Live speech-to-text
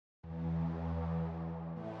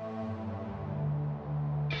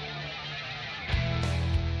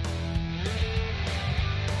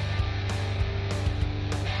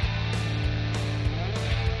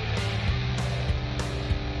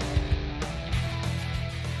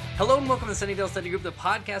Hello and welcome to Sunnydale Study Group, the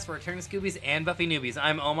podcast for returning Scoobies and Buffy newbies.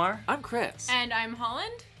 I'm Omar. I'm Chris. And I'm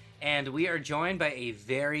Holland. And we are joined by a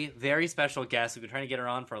very, very special guest. We've been trying to get her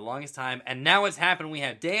on for the longest time, and now it's happened. We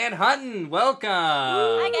have Dan Hutton. Welcome.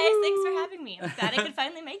 Hi guys, thanks for having me. I'm glad I could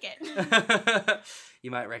finally make it.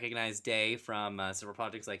 You might recognize Day from several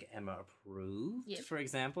projects like Emma Approved, for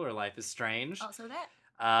example, or Life is Strange. Also that.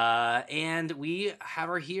 And we have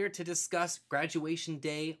her here to discuss Graduation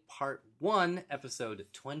Day Part 1, Episode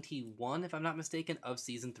 21, if I'm not mistaken, of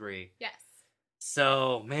Season 3. Yes.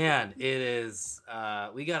 So, man, it is,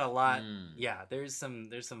 we got a lot. Yeah, there's some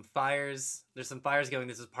fires. There's some fires going.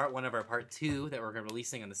 This is Part 1 of our Part 2 that we're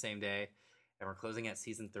releasing on the same day. And we're closing at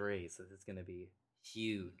Season 3, so it's going to be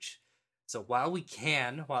huge. So while it's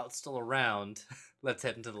still around, let's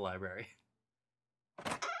head into the library.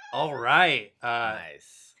 All right.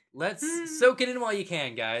 Nice. Let's soak it in while you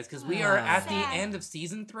can, guys, because we are at the Sad. end of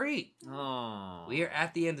Season 3. Oh. We are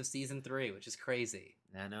at the end of Season 3, which is crazy.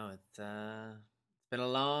 I know, it's been a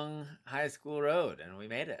long high school road, and we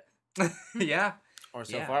made it. Yeah. Or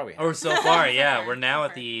so far we have. Or so far, yeah. far, We're now so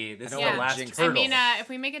at this is the far. last Jinx. hurdle. I mean, if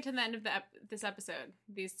we make it to the end of this episode,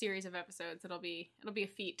 these series of episodes, it'll be a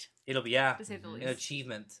feat, It'll be, to say the an least.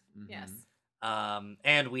 achievement. Mhm. Yes.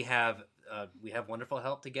 And we have wonderful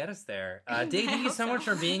help to get us there. Dave, thank you hope so much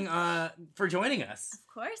so. for being for joining us.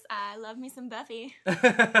 Of course, I love me some Buffy.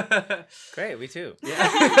 Great, we too.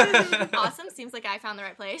 Yeah. Awesome. Seems like I found the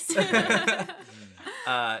right place.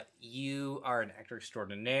 You are an actor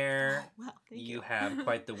extraordinaire. Well, thank You you. have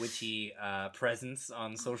quite the witchy presence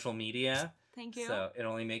on social media. Thank you. So it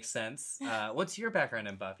only makes sense. What's your background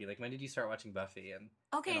in Buffy? Like, when did you start watching Buffy?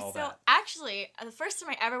 Okay, and all so that? actually, the first time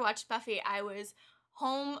I ever watched Buffy, I was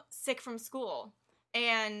homesick from school,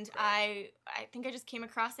 and I think I just came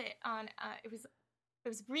across it on it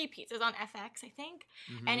was repeats. It was on FX, I think,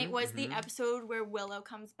 and it was the episode where Willow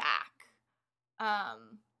comes back,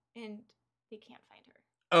 and they can't find her.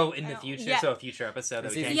 Oh, in I the don't- future? yeah. So a future episode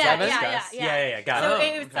that we Season can't seven? discuss. Yeah. Got So it.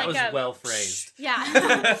 it was That like was well phrased.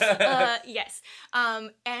 Yeah. Yes.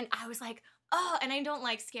 And I was like, oh, and I don't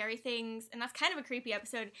like scary things, and that's kind of a creepy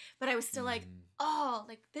episode, but I was still like, oh,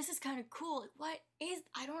 like, this is kind of cool. Like,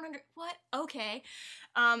 what? Okay.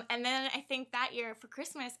 And then I think that year for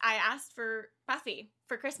Christmas, I asked for Buffy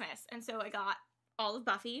for Christmas, and so I got all of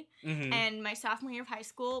Buffy, Mhm. and my sophomore year of high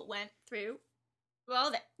school went through all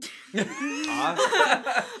of it.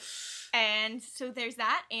 Awesome. And so there's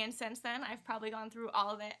that, and since then, I've probably gone through all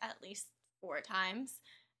of it at least 4 times.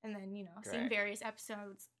 And then, seen Great. various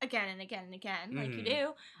episodes again and again and again, like you Mhm.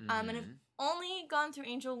 do. And I've Mhm. only gone through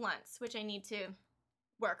Angel once, which I need to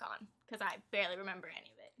work on, because I barely remember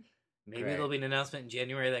any of it. Maybe Great. there'll be an announcement in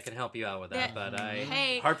January that can help you out with that, but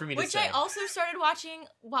Hey, hard for me to which say. I also started watching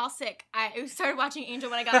while sick. I started watching Angel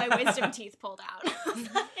when I got my wisdom teeth pulled out. I was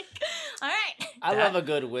like, all right. I That- love a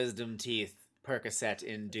good wisdom teeth Percocet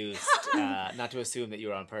induced. Not to assume that you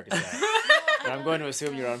were on Percocet. But I'm going to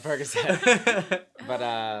assume you're on Percocet. But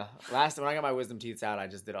when I got my wisdom teeth out, I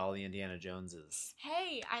just did all the Indiana Joneses.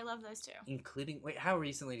 Hey, I love those too. Including, wait, how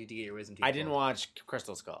recently did you get your wisdom teeth I didn't pulled? watch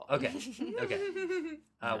Crystal Skull. Okay. Okay.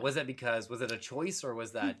 Yeah. Was it a choice, or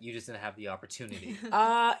was that you just didn't have the opportunity?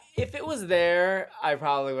 If it was there, I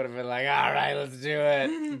probably would have been like, all right, let's do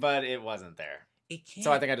it. But it wasn't there. It can't.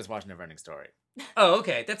 So I think I just watched Neverending Story. Oh,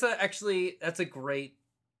 okay. That's a great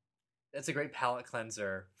palate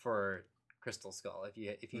cleanser for Crystal Skull. If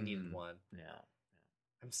you needed one, Yeah.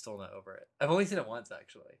 I'm still not over it. I've only seen it once,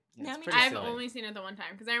 actually. Yeah, No, it's me pretty I've silly. only seen it the one time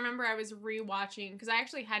because I remember I was rewatching because I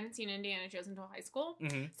actually hadn't seen Indiana Jones until high school.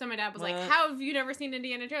 Mm-hmm. So my dad was like, What? "How have you never seen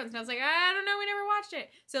Indiana Jones?" And I was like, "I don't know, we never watched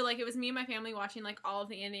it." So like it was me and my family watching like all of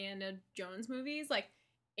the Indiana Jones movies like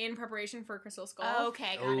in preparation for Crystal Skull.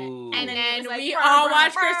 Okay, got it. Ooh. And it then was like, we brr, all brr,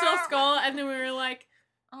 watched brr. Crystal Skull, and then we were like,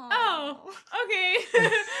 "Oh, okay."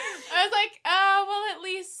 I was like, "Oh, well, at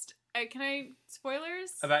least can I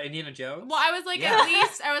spoilers?" About Indiana Jones? Well, I was like, Yeah.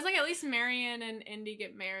 at least Marion and Indy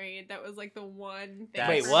get married. That was like the one thing. That's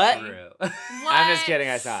Wait, for what? me. True. I'm just kidding.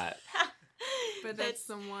 I saw it. But that's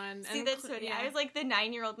the one. See, And that's funny. I was like the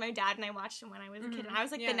 9-year-old. My dad and I watched him when I was a kid, and I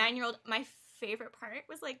was like Yeah. the 9-year-old. My favorite part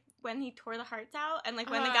was like when he tore the hearts out, and like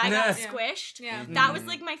when the Uh, guy got yeah. squished. Yeah. That was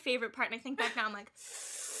like my favorite part. And I think back now, I'm like,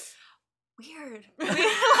 weird. Weird.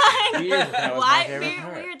 Weird, that was my Why? favorite Weird.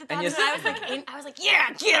 part. Weird. That And was. you- I was like, I was like,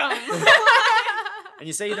 yeah, get him. And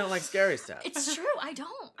you say you don't like scary stuff. It's true. I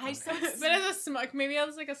don't. I so. But as a maybe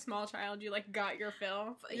as like a small child, you like got your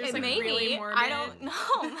fill. You're just, like, maybe really morbid. I don't know.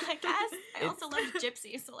 I guess I also love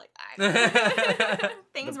gypsies, so like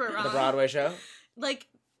things were wrong. The Broadway show? Like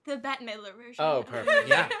The Bette Midler version. Oh, perfect.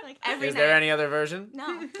 Yeah. Like every Is night. there any other version?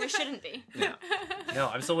 No, there shouldn't be. No. No,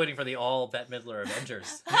 I'm still waiting for the all Bette Midler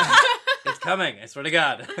Avengers. It's coming. I swear to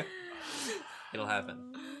God. It'll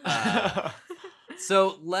happen.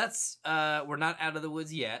 So let's, we're not out of the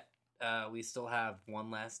woods yet. We still have one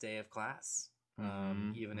last day of class.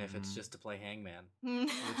 Even if it's just to play Hangman, which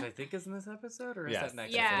I think is in this episode, or is Yes. that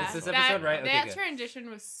next Yeah, episode? It's this episode, right? Okay, that good. transition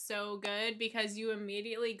was so good because you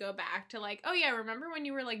immediately go back to like, oh yeah, remember when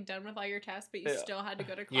you were like done with all your tests, but you Yeah. still had to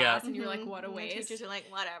go to class, Yeah. and you were like, what a And the waste. teachers are like,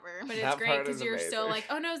 whatever. But it's That great part because is you're still amazing.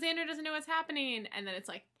 like, oh no, Xander doesn't know what's happening, and then it's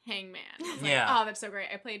like Hangman. It's like, Yeah. oh, that's so great.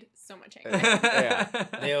 I played so much Hangman. Yeah.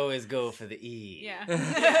 They always go for the E. Yeah.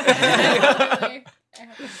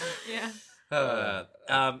 Yeah.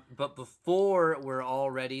 But before we're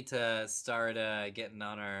all ready to start getting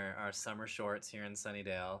on our summer shorts here in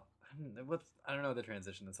Sunnydale, I don't know the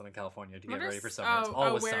transition in Southern California to get ready for summer. It's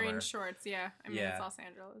always wearing summer. shorts. Yeah, I mean Yeah. it's Los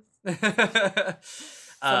Angeles.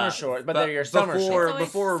 Summer shorts, but they're your summer before, shorts. So it's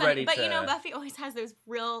Before we're sunny- ready but to... you know, Buffy always has those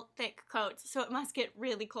real thick coats, so it must get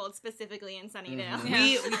really cold, specifically in Sunnydale. Mhm.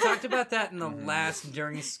 Yeah. We talked about that in the Mhm. last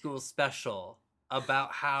during school special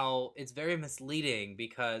about how it's very misleading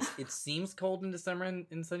because it seems cold in December in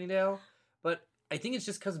Sunnydale, but I think it's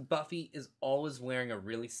just because Buffy is always wearing a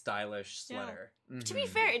really stylish Yeah. sweater. To be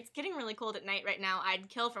fair, it's getting really cold at night right now. I'd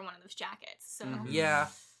kill for one of those jackets. So Mhm. Yeah,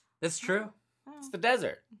 that's true. It's the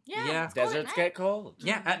desert. yeah, Yeah. it's cold at Deserts night. get cold.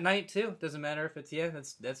 Yeah, at night too. Doesn't matter if it's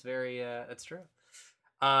that's very that's true.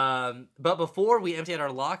 But before we empty out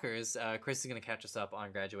our lockers, Chris is gonna catch us up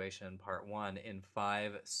on graduation part 1 in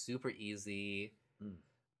 5 super easy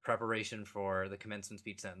preparation for the commencement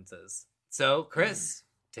speech sentences. So, Chris,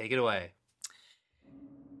 take it away.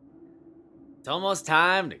 It's almost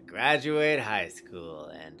time to graduate high school,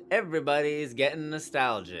 and everybody's getting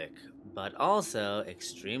nostalgic, but also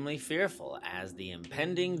extremely fearful as the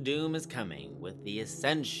impending doom is coming with the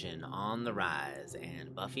Ascension on the rise,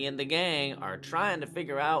 and Buffy and the gang are trying to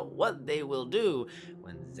figure out what they will do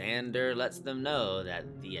when Xander lets them know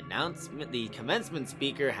that the commencement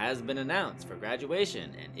speaker has been announced for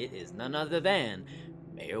graduation, and it is none other than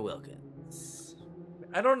Mayor Wilkins.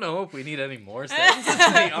 I don't know if we need any more sentences,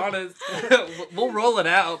 to be honest. We'll roll it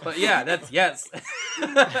out, but yeah, that's yes.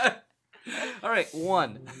 All right,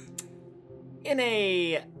 1. In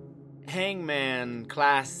a Hangman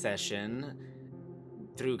class session,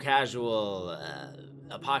 through casual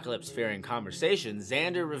apocalypse-fearing conversation,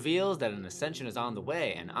 Xander reveals that an ascension is on the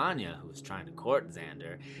way, and Anya, who is trying to court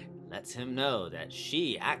Xander, lets him know that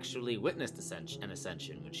she actually witnessed an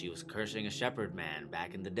ascension when she was cursing a shepherd man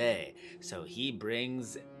back in the day. So he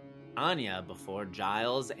brings Anya before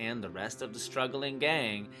Giles and the rest of the struggling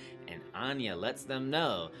gang, and Anya lets them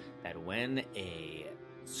know that when a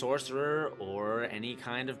sorcerer or any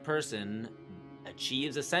kind of person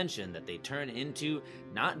achieves ascension, that they turn into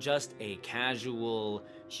not just a casual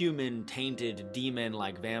human tainted demon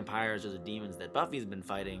like vampires or the demons that Buffy's been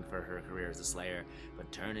fighting for her career as a slayer,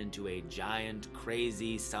 but turn into a giant,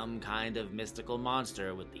 crazy, some kind of mystical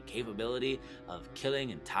monster with the capability of killing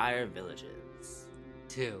entire villages.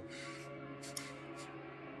 2.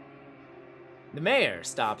 The mayor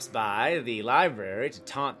stops by the library to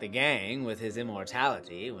taunt the gang with his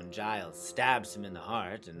immortality when Giles stabs him in the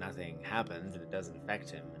heart and nothing happens and it doesn't affect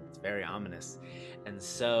him, and it's very ominous. And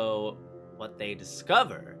so what they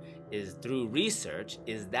discover is through research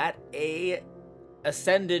is that a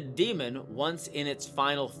ascended demon, once in its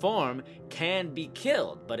final form, can be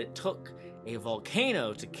killed, but it took a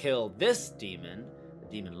volcano to kill this demon, the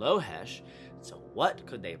demon Lohesh. So what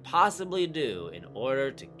could they possibly do in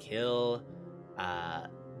order to kill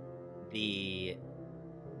the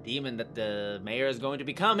demon that the mayor is going to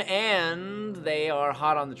become? And they are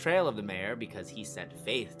hot on the trail of the mayor because he sent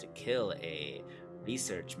Faith to kill a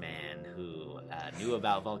research man who knew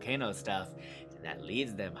about volcano stuff, and that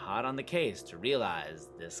leads them hot on the case to realize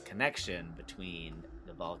this connection between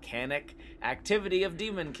the volcanic activity of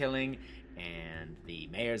demon killing and the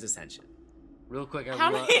mayor's ascension. Real quick,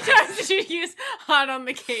 How many times did you use "hot on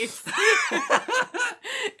the case"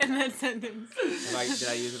 in that sentence? Did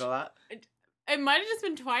I use it a lot? It might have just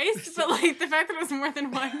been twice, but like the fact that it was more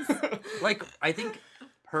than once. Like, I think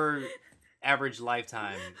per average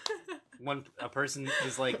lifetime, a person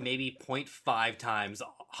is like maybe 0.5 times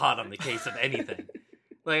hot on the case of anything.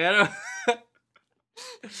 Like, I don't...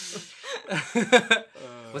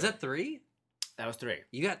 Was that 3? That was 3.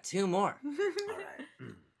 You got 2 more. All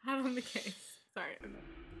right. Hot on the case. Sorry.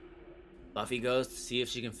 Buffy goes to see if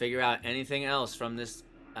she can figure out anything else from this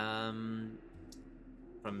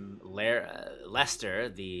Lester,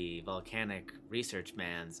 the volcanic research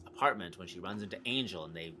man's apartment, when she runs into Angel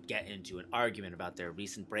and they get into an argument about their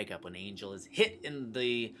recent breakup when Angel is hit in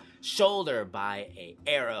the shoulder by an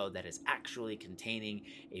arrow that is actually containing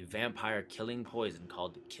a vampire killing poison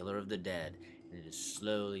called the Killer of the Dead. And it is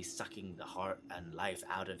slowly sucking the heart and life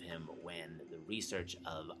out of him when the research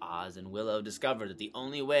of Oz and Willow discover that the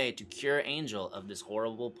only way to cure Angel of this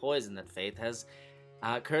horrible poison that Faith has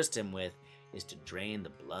cursed him with is to drain the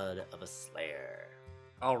blood of a slayer.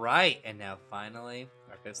 All right, and now finally,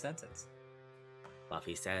 our fifth sentence.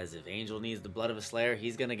 Buffy says if Angel needs the blood of a slayer,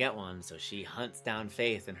 he's gonna get one, so she hunts down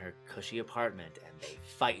Faith in her cushy apartment, and they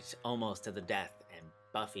fight almost to the death.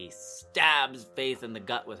 Buffy stabs Faith in the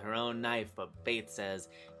gut with her own knife, but Faith says,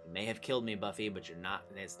 "You may have killed me, Buffy, but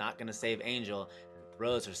it's not going to save Angel," and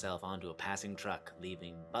throws herself onto a passing truck,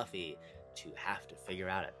 leaving Buffy to have to figure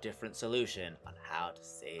out a different solution on how to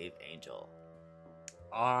save Angel.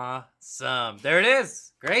 Awesome. There it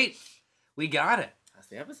is. Great. We got it. That's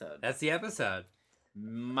the episode. That's the episode.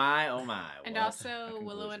 My, oh my. And what also a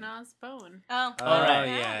Willow conclusion. and Oz bone. Oh, Oh, right.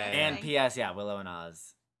 yeah. And P.S. Yeah, Willow and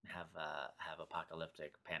Oz have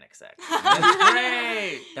apocalyptic panic sex. That's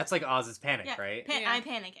great. That's like Oz's panic, Yeah. right? Yeah. I'm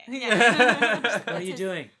panicking. Yeah. What are you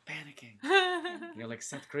doing? Panicking. You're like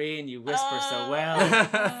Seth Green. You whisper so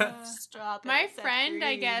well. Stop it, My Seth friend,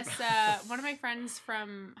 I Green. guess, one of my friends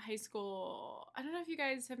from high school. I don't know if you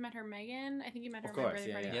guys have met her, Megan. I think you met her. Of at my course, birthday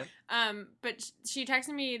yeah, party. yeah. Yep. But she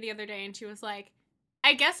texted me the other day, and she was like,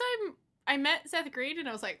 "I guess I met Seth Green," and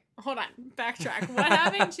I was like, "Hold on, backtrack. What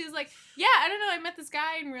happened?" She was like, "Yeah, I don't know. I met this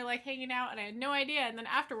guy, and we were like hanging out, and I had no idea. And then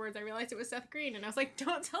afterwards, I realized it was Seth Green, and I was like,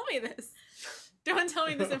 don't tell me this. Don't tell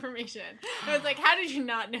me this information." I was like, "How did you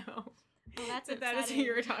not know Well, that's that is who upsetting.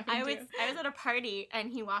 you were talking I to?" was at a party and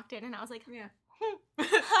he walked in and I was like, Yeah. oh,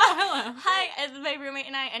 hello. Hi. And my roommate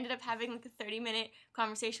and I ended up having like a 30-minute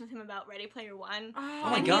conversation with him about Ready Player One. Oh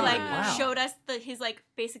my And God, he like wow. showed us his like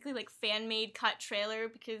basically like fan made cut trailer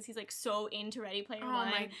because he's like so into Ready Player Oh One.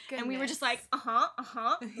 my goodness. And we were just like,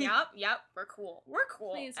 yep, we're cool.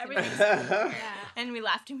 Please, Everything's yeah. And we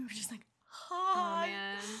laughed and we were just like, Oh hi,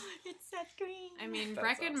 man. it's Seth Green. I mean, That's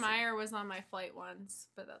Breckin awesome. Meyer was on my flight once,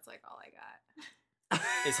 but that's like all I got.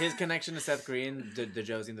 Is his connection to Seth Green the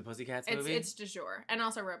Josie and the Pussycats movie? It's du jour, and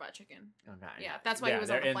also Robot Chicken. Okay. Yeah, that's why he was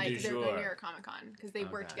on they're the in flight. du Because they were jour. New York Comic Con because they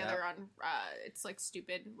worked Okay. together on. It's like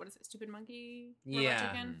stupid. What is it? Stupid Monkey. Yeah.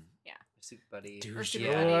 Robot Chicken. Yeah. Soup Buddy. Du Or Stupid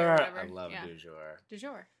jour. Buddy or whatever. I love Yeah. du jour. Du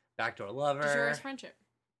jour. Backdoor Lover. Du jour is friendship.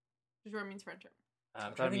 Du jour means friendship.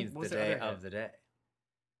 I'm That trying to means think, the what's day other of the day.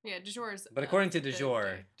 Yeah, du jour is. But according to the du jour,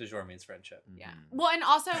 day. du jour means friendship. Yeah. Mhm. Well, and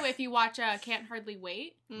also if you watch Can't Hardly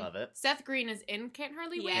Wait, Love it. Seth Green is in Can't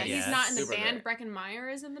Hardly Wait. Yes. He's Yes. not in the Super band. great. Breckin Meyer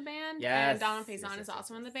is in the band. Yes. And Donald Faison Yes, is yes,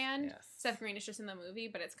 also yes, in the yes. band. Yes. Seth Green is just in the movie,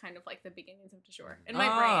 but it's kind of like the beginnings of du jour. In Oh, my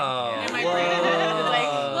brain. In my whoa. brain. It's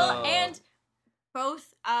like, Well, and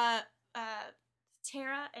both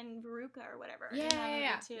Tara and Veruca or whatever. in that movie,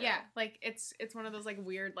 Yeah. too. Yeah. Like it's one of those like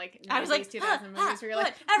weird like I was like, 2000 movies where you're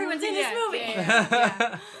like, what? Everyone's in this yeah, movie. Yeah.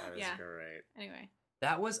 That is Yeah. great. Anyway.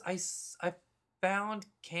 That was I found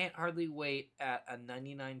Can't Hardly Wait at a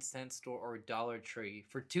 99-cent store or Dollar Tree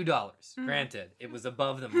for $2. Mhm. Granted, it was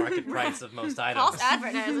above the market price of most items. False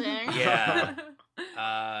advertising. Yeah.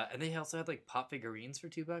 And they also had like pop figurines for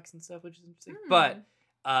 $2 and stuff, which is interesting. Hmm. But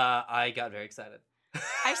I got very excited.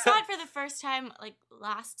 I saw it for the first time like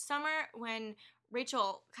last summer when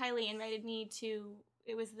Rachel Kiley invited me to.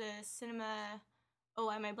 It was the cinema. Oh,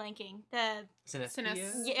 am I blanking? The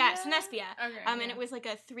Synesthesia? yeah, Cinespia. Okay. And it was like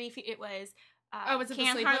a 3 feet. It was. Was it the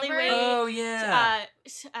Can't Hardly sleepover? Wait. Oh yeah.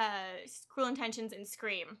 Cruel Intentions and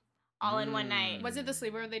Scream, all in one night. Was it the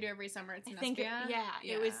sleepover they do every summer at I Cinespia? think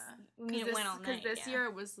it was. I mean, it went all night. Because this yeah. year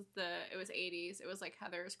it was 80s. It was like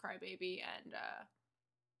Heather's Crybaby and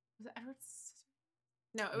was it Edward's?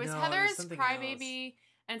 No, it was No, it was Heather's something Crybaby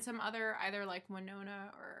and some other either like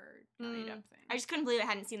Winona or Johnny Depp thing. I just couldn't believe I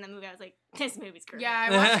hadn't seen the movie. I was like, this movie's great.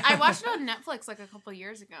 Yeah, I watched it on Netflix like a couple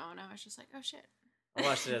years ago, and I was just like, oh shit. I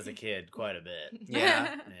watched it as a kid quite a bit.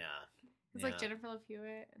 Yeah. Yeah. It's like Jennifer Love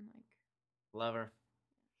Hewitt and like. Love her.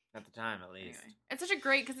 At the time, at least. Anyway, it's such a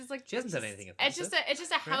great because it's like She hasn't done anything It's just a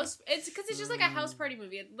right? house. It's because it's just like a house party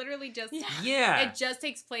movie. It literally just Yeah. it just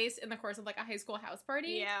takes place in the course of like a high school house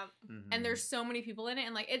party. Yeah. Mhm. And there's so many people in it,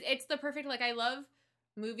 and like it's the perfect like I love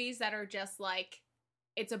movies that are just like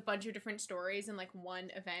it's a bunch of different stories in like one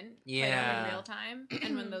event played out Yeah. in real time.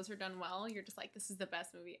 And when those are done well, you're just like, this is the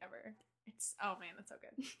best movie ever. It's oh man, that's so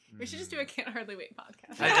good. We should just do a Can't Hardly Wait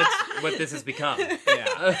podcast. That's what this has become.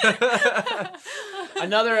 Yeah.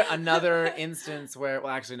 Another instance where,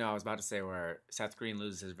 well, actually, no, I was about to say where Seth Green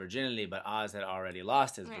loses his virginity, but Oz had already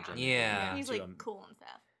lost his virginity. Yeah. He's to like him. cool and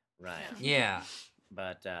stuff. Right. Yeah.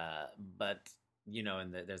 But you know,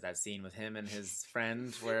 and there's that scene with him and his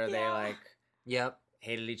friend where they Yeah. like Yep.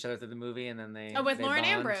 hated each other through the movie, and then they with they Lauren bond.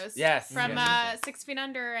 Ambrose. Yes, From yes. 6 Feet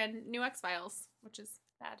Under and New X-Files, which is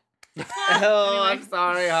bad. Oh, Anyway. I'm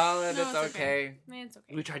sorry, Holland. No, it's it's okay. okay. Man, it's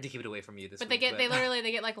okay. We tried to keep it away from you this But week.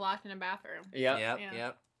 they get like locked in a bathroom. Yep. Yep. Yeah.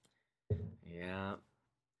 Yep. Yeah.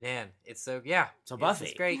 Man, it's so yeah. So It's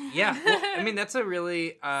Buffy. great. Yeah. Well, I mean, that's a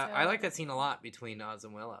really. I So- like that scene a lot between Oz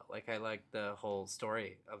and Willow. Like, I like the whole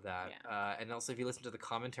story of that. And also, if you listen to the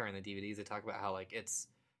commentary on the DVDs, they talk about how like it's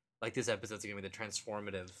like this episode's gonna be the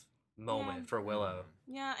transformative moment Yeah. for Willow.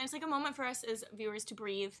 Yeah, and it's like a moment for us as viewers to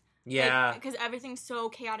breathe. Yeah. Because everything's so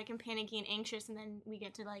chaotic and panicky and anxious, and then we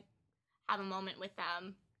get to like have a moment with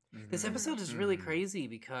them. This Mhm. episode is really Mhm. crazy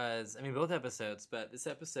because I mean both episodes, but this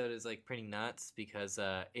episode is like pretty nuts because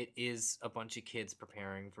it is a bunch of kids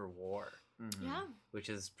preparing for war, Mhm. Yeah. which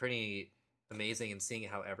is pretty amazing and seeing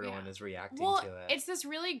how everyone Yeah. is reacting Well, to it. it's this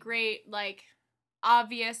really great, like,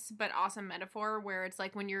 obvious but awesome metaphor where it's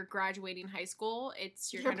like when you're graduating high school,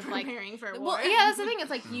 you're kind of like preparing for war. well, yeah, that's the thing. It's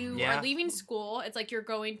like you Yeah. are leaving school. It's like you're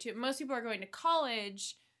going to. Most people are going to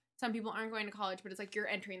college. Some people aren't going to college, but it's like you're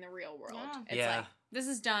entering the real world. Yeah. It's Yeah. like this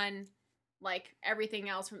is done. Like everything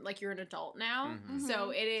else, from like you're an adult now, Mhm.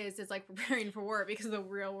 so it's like preparing for war because the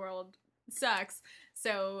real world sucks.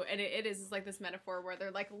 So and it is like this metaphor where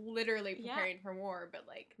they're like literally Yeah. preparing for war, but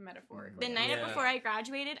like metaphorically. The night Yeah. before I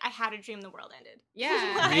graduated, I had a dream the world ended.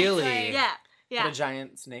 Yeah. Like, Really? Yeah. What, Yeah. a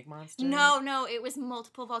giant snake monster? No, it was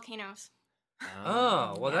multiple volcanoes.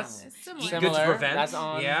 Oh, well, that's It's good similar. to prevent. That's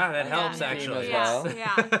on. Yeah, that on helps theme actually. as Yeah, well.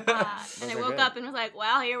 yeah. Those And I are woke good. up and was like,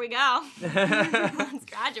 well, here we go. Let's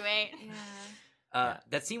graduate. Yeah.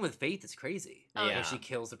 That scene with Faith is crazy. Oh, Where yeah. she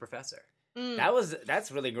kills the professor. Mm.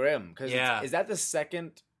 That's really grim because Yeah. is that the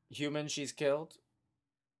second human she's killed?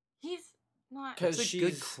 He's not. 'Cause That's a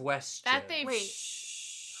she's- good question. That they've Wait.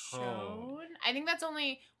 shown. Oh. I think that's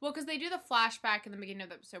only because they do the flashback in the beginning of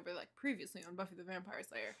the episode where like previously on Buffy the Vampire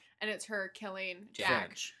Slayer, and it's her killing Jack.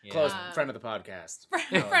 Finch. Yeah. Close Um, friend of the podcast.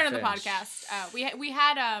 Friend of the Finch. podcast. We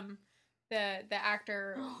had the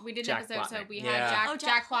actor we did an Jack episode, so Plotnick. we Yeah. had Jack Oh, Jack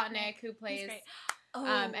Jack Plotnick Plotnick. who He's plays great. Oh,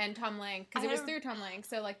 and Tom Lang because I it was had a- through Tom Lang.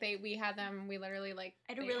 So like we had them. We literally like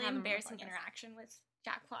I had a they really had them on the embarrassing podcast. interaction with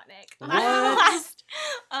Jack Plotnick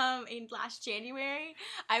What? in last January.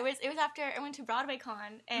 It was after I went to Broadway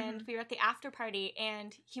Con and we were at the after party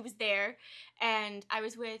and he was there and I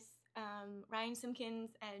was with Ryan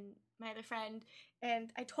Simpkins and my other friend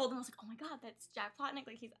and I told him I was like, oh my god, that's Jack Plotnick,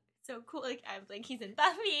 like he's so cool, like I was like he's in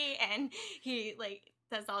Buffy and he like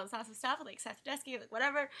does all this awesome stuff with like Seth Tedeschi, like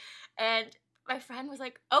whatever, and my friend was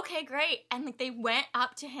like, okay, great. And like they went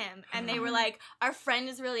up to him and they were like, our friend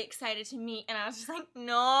is really excited to meet. And I was just like,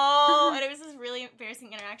 no. And it was this really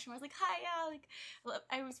embarrassing interaction where I was like, hi, yeah, like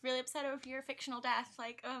I was really upset over your fictional death.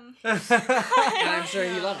 Like, And I'm sure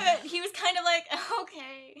he loved it. But he was kind of like,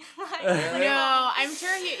 okay. Like, Really? No, I'm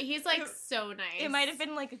sure he's like so nice. it might have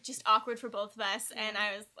been like just awkward for both of us. And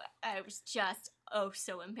I was just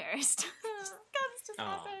so embarrassed. God, this just Oh.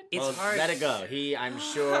 happened. It's Well, hard. let it go. I'm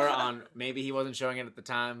sure maybe he wasn't showing it at the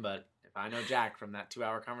time, but if I know Jack from that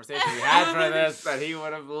 2-hour conversation we had for this, that he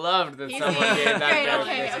would have loved that He's- someone gave that Great, guy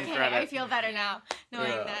okay, some okay. credit. I feel better now, knowing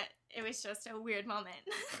Yeah. that it was just a weird moment.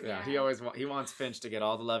 Yeah, he always he wants Finch to get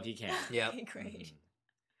all the love he can. Yep. Okay, great. Mhm.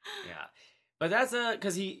 Yeah, but that's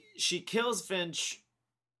because she kills Finch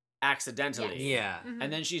accidentally. Yeah. Mhm.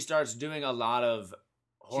 and then she starts doing a lot of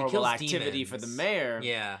horrible kills activity for the demons. mayor.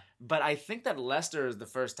 Yeah. But I think that Lester is the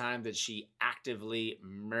first time that she actively,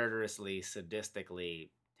 murderously, sadistically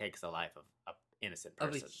takes the life of an innocent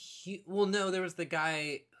Of person. well, no, there was the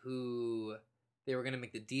guy who they were gonna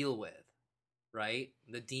make the deal with, right?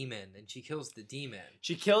 The demon, and she kills the demon.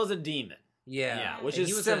 She kills a demon. Yeah, Yeah, which And is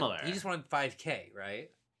he was similar. he just wanted 5K, right?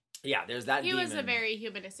 Yeah, there's that He demon. was a very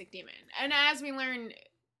humanistic demon, and as we learn,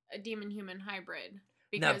 a demon-human hybrid.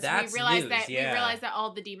 Now Because that's we realized news, that yeah. we realized that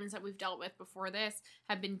all the demons that we've dealt with before this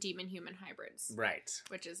have been demon-human hybrids, Right.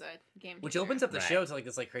 which is a game. Which changer. opens up the Right. show to like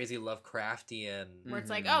this like crazy Lovecraftian. where it's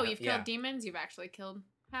like, Mhm. oh, you've killed Yeah. demons, you've actually killed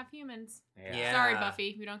half humans. Yeah. Yeah. Sorry,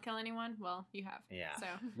 Buffy, you don't kill anyone. Well, you have. Yeah. So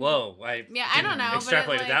Whoa! Yeah, I don't know, but it,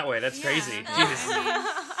 Extrapolate it like- that way. That's yeah. crazy. Yeah. Jesus.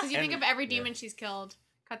 because you think And- of every yeah. demon she's killed,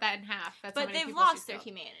 cut that in half. That's how But many they've people she's lost their killed.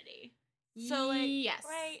 humanity. So like, yes,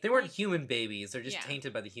 right? They weren't like, human babies. They're just Yeah.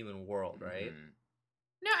 tainted by the human world, right? Mhm.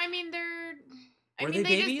 No, I mean they're I Were mean,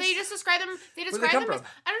 they they babies? just describe them. They Where'd they describe come them as from?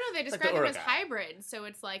 I don't know. They Like describe the them as Urukai. hybrids. So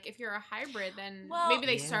it's like if you're a hybrid, then Well- maybe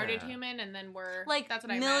they started Yeah. human and then were like that's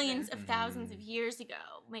what I millions imagine. of thousands of Mhm. years ago.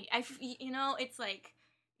 Like it's like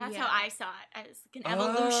that's Yeah. how I saw it, as like an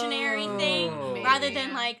evolutionary thing, Oh. rather Maybe, than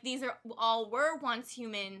yeah. like these are all were once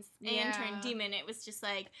humans and Yeah. turned demon. It was just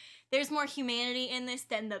like there's more humanity in this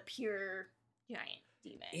than the pure giant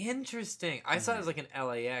demon. Interesting. I saw it as like an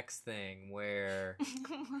LAX thing where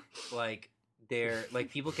like they're like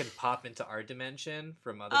people can pop into our dimension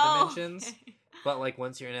from other dimensions, okay. but like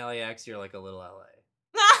once you're in LAX, you're like a little LA.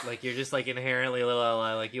 Like you're just like inherently a little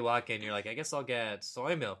LA. Like you walk in, you're like, I guess I'll get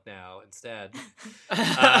soy milk now instead.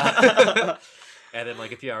 And then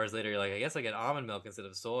like a few hours later, you're like, I guess I get almond milk instead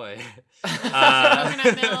of soy.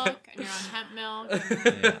 Coconut milk, and you're on hemp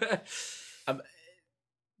milk. and-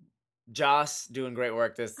 Joss doing great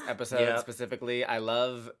work this episode Yep. specifically. I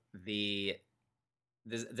love the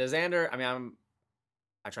Xander. I mean,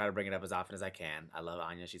 I try to bring it up as often as I can. I love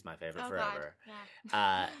Anya. She's my favorite Oh, forever. God.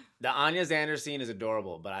 Yeah. The Anya Xander scene is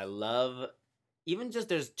adorable, but I love even just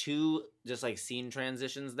there's two just like scene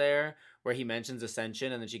transitions there where he mentions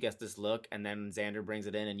Ascension and then she gets this look and then Xander brings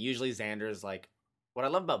it in, and usually Xander's like what I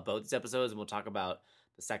love about both these episodes, and we'll talk about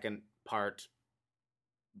the second part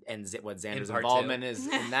and what Xander's part involvement two. is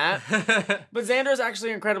in that. But Xander is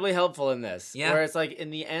actually incredibly helpful in this. Yeah. Where it's like in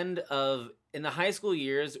the high school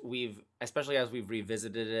years, especially as we've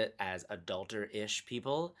revisited it as adulter-ish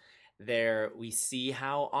people, we see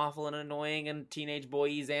how awful and annoying and teenage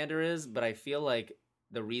boy-y Xander is, but I feel like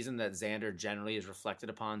the reason that Xander generally is reflected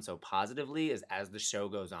upon so positively is as the show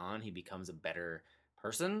goes on, he becomes a better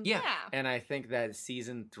person. Yeah. And I think that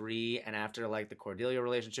season 3 and after like the Cordelia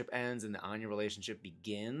relationship ends and the Anya relationship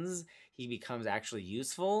begins, he becomes actually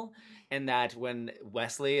useful. And that when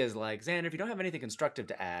Wesley is like, Xander, if you don't have anything constructive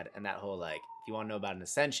to add, and that whole like, if you want to know about an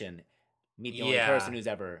ascension, meet the only Yeah. person who's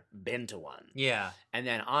ever been to one. Yeah. And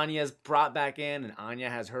then Anya's brought back in, and Anya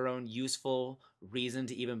has her own useful reason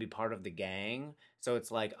to even be part of the gang. So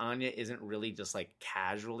it's like Anya isn't really just like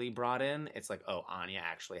casually brought in. It's like, oh, Anya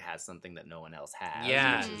actually has something that no one else has.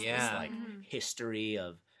 Yeah, which is this yeah. like Mhm. history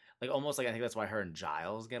of like almost like I think that's why her and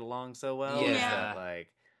Giles get along so well. Yeah. Is that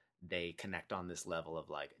like they connect on this level of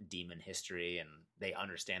like demon history and they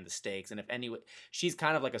understand the stakes. And if any, she's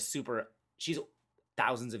kind of like she's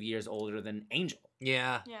thousands of years older than Angel.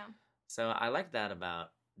 Yeah. Yeah. So I like that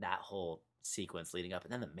about that whole sequence leading up,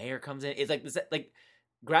 and then the mayor comes in. It's like this, like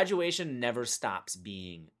graduation never stops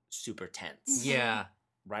being super tense. Yeah.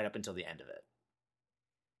 Right up until the end of it.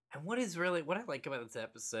 And what I like about this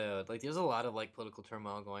episode, like there's a lot of like political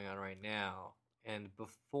turmoil going on right now. And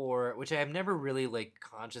before, which I have never really like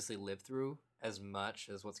consciously lived through as much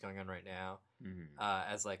as what's going on right now,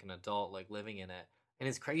 as like an adult, like living in it. And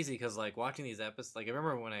it's crazy because like watching these episodes, like I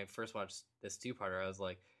remember when I first watched this 2-parter, I was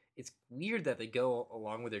like, it's weird that they go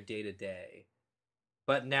along with their day to day.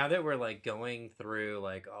 But now that we're like going through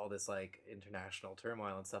like all this like international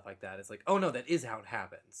turmoil and stuff like that, it's like, oh no, that is how it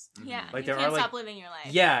happens. Yeah. Like, you there can't are, like- stop living your life.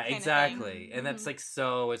 Yeah, kind of exactly. thing. And that's Mhm. like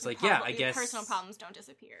so. It's Your like yeah, prob- I your guess personal problems don't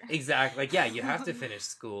disappear. exactly. Like yeah, you have to finish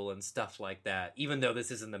school and stuff like that, even though this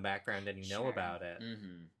is in the background and you know Sure. about it.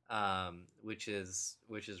 Mm-hmm. Which is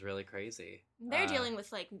really crazy. They're Uh, dealing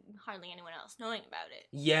with like hardly anyone else knowing about it.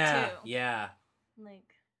 Yeah, too. yeah. Like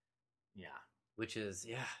Yeah. Which is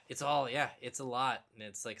it's a lot, and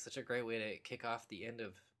it's like such a great way to kick off the end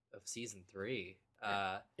of season 3.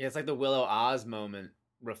 Yeah, it's like the Willow Oz moment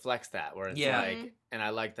reflects that, where it's Yeah. like, and I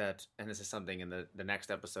like that, and this is something in the next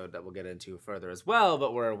episode that we'll get into further as well,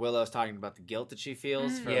 but where Willow's talking about the guilt that she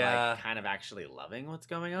feels Mhm. for Yeah. like kind of actually loving what's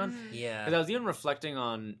going on. Mhm. Yeah. Because I was even reflecting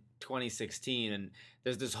on 2016, and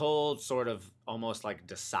there's this whole sort of almost like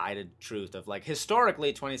decided truth of like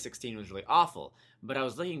historically 2016 was really awful, but I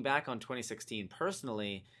was looking back on 2016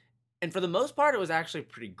 personally, and for the most part it was actually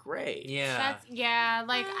pretty great. Yeah. That's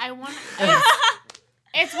like I want.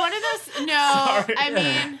 It's one of those. No, Sorry. I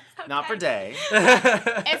mean, Not for day,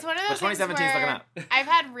 it's one of but those things 2017 is looking where up. I've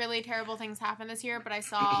had really terrible things happen this year, but I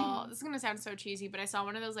saw this is gonna sound so cheesy, but I saw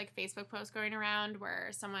one of those like Facebook posts going around where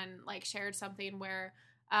someone like shared something where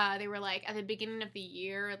they were like at the beginning of the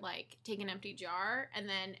year, like take an empty jar, and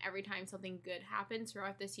then every time something good happens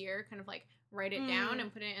throughout this year, kind of like write it down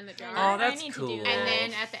and put it in the jar. Oh, that's I need cool. To do that. And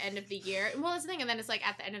then at the end of the year, well, that's the thing. And then it's like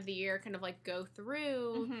at the end of the year, kind of like go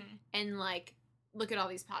through Mhm. and like look at all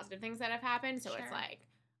these positive things that have happened. So it's Sure. like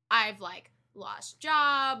I've like lost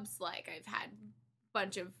jobs, like I've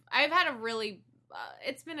had a really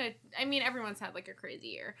it's been I mean everyone's had like a crazy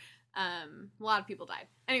year. A lot of people died.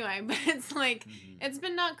 Anyway, but it's like it's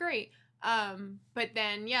been not great. But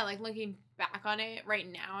then like looking back on it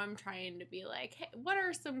right now, I'm trying to be like, hey, what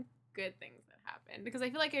are some good things that happened, because I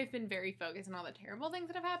feel like I've been very focused on all the terrible things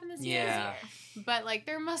that have happened this Yeah. year. But like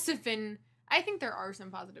there must have been. I think there are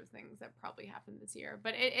some positive things that probably happened this year.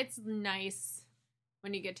 But it's nice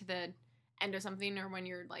when you get to the end of something, or when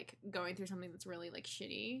you're like going through something that's really like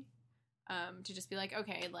shitty. To just be like,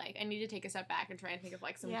 okay, like I need to take a step back and try and think of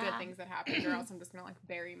like some good things that happened, or else I'm just gonna like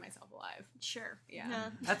bury myself alive. Sure.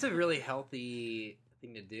 Yeah. That's a really healthy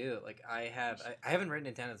thing to do. Like I haven't written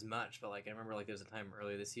it down as much, but like I remember like there was a time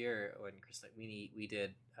earlier this year when Chris we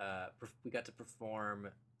did we got to perform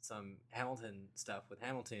some Hamilton stuff with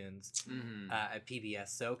Hamiltunes at PBS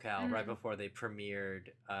SoCal right before they premiered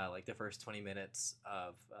like the first 20 minutes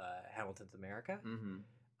of Hamilton's America.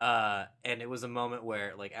 And it was a moment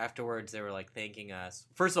where like afterwards they were like thanking us.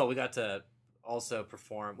 First of all, we got to also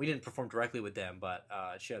perform. We didn't perform directly with them, but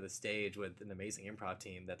share the stage with an amazing improv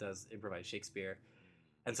team that does improvised Shakespeare.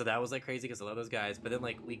 And so that was like crazy because I love those guys. But then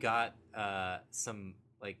like we got some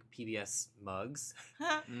like PBS mugs,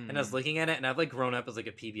 and I was looking at it, and I've like grown up as like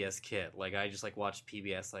a PBS kid. Like I just like watched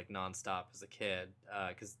PBS like nonstop as a kid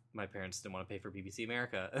because my parents didn't want to pay for BBC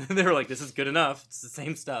America. They were like, "This is good enough. It's the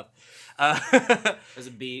same stuff." There's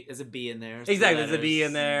a B in there. Exactly, there's a B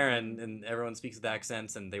in there, and everyone speaks with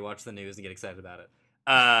accents, and they watch the news and get excited about it.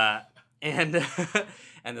 And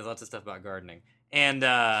and there's lots of stuff about gardening, and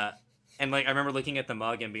like I remember looking at the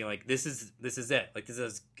mug and being like, "This is it. Like this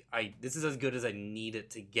is as good as I need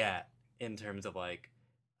it to get in terms of like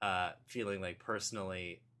feeling like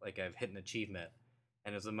personally like I've hit an achievement."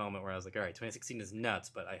 And it was a moment where I was like, "All right, 2016 is nuts,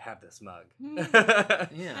 but I have this mug." Yeah,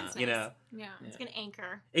 That's you nice. know, Yeah. It's gonna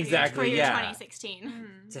anchor Exactly, for your yeah.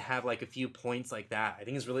 2016. to have like a few points like that, I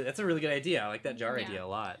think that's a really good idea. I like that jar Yeah. idea a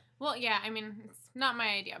lot. Well, yeah, I mean, it's not my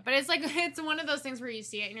idea, but it's like, it's one of those things where you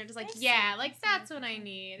see it and you're just like, I see. yeah, like that's what I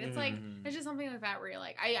need. It's like, Mhm. it's just something like that where you're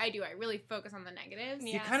like, I really focus on the negatives.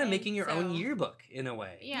 Yeah. You're kind of same. making your own So- yearbook in a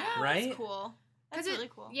way. Yeah. Right? That's cool. That's 'Cause it-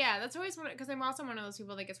 really cool. Yeah, that's always one, because I'm also one of those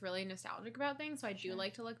people that gets really nostalgic about things, so I do Sure.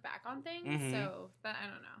 like to look back on things. Mhm. So that, I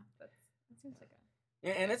don't know, that seems like a...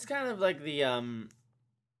 Yeah, and it's kind of like the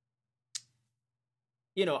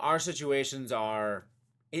you know, our situations are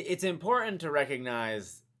it's important to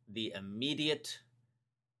recognize the immediate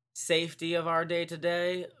safety of our day to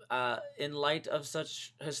day in light of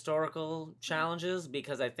such historical challenges,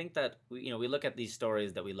 because I think that we look at these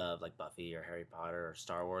stories that we love like Buffy or Harry Potter or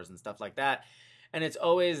Star Wars and stuff like that, and it's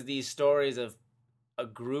always these stories of a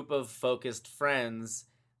group of focused friends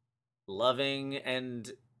loving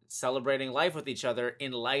and celebrating life with each other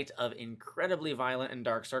in light of incredibly violent and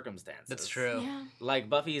dark circumstances. That's true. Yeah. Like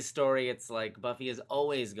Buffy's story, it's like Buffy is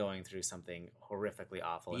always going through something horrifically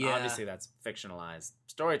awful. And Yeah. obviously that's fictionalized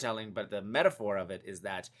storytelling, but the metaphor of it is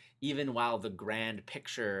that even while the grand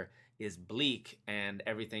picture is bleak and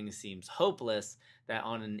everything seems hopeless, that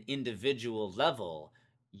on an individual level,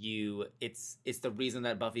 it's the reason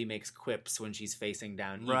that Buffy makes quips when she's facing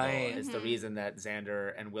down evil. Right. It's the Mhm. reason that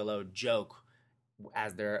Xander and Willow joke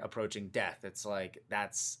as they're approaching death. It's like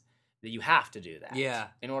that you have to do that Yeah.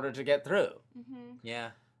 in order to get through. Mm-hmm.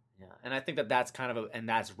 Yeah. Yeah, and I think that that's kind of and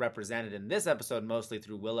that's represented in this episode mostly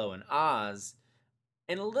through Willow and Oz,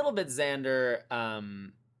 and a little bit Xander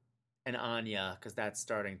and Anya, because that's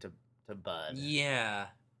starting to bud. Yeah.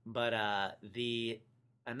 But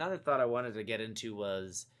another thought I wanted to get into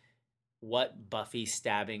was what Buffy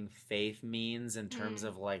stabbing Faith means in terms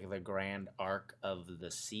of like the grand arc of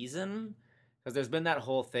the season. Because there's been that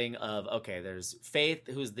whole thing of, okay, there's Faith,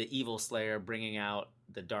 who's the evil slayer bringing out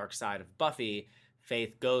the dark side of Buffy.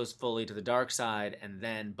 Faith goes fully to the dark side, and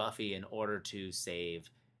then Buffy, in order to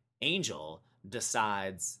save Angel,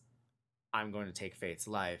 decides, I'm going to take Faith's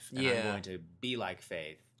life, and Yeah. I'm going to be like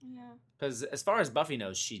Faith. Yeah. Because as far as Buffy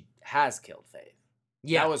knows, she has killed Faith.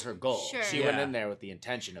 Yeah. That was her goal. Sure. She went Yeah. in there with the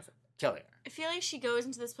intention of killing her. I feel like she goes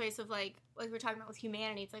into this place of like we're talking about with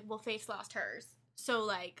humanity. It's like, well, Faith's lost hers, so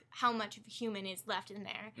like, how much of a human is left in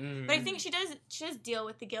there? Mhm. But I think she does deal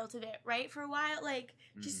with the guilt of it, right? For a while, like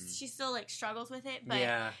Mhm. she still like struggles with it, but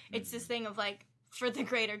yeah. it's this thing of like for the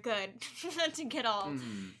greater good, not to get all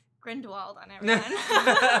Mhm. Grindelwald on everyone.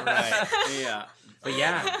 Right. Yeah. But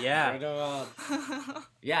yeah, yeah.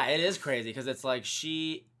 Yeah, it is crazy because it's like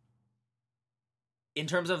in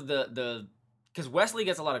terms of because Wesley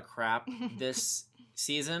gets a lot of crap this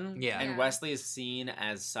season. Yeah. And Yeah. Wesley is seen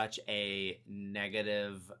as such a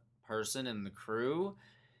negative person in the crew.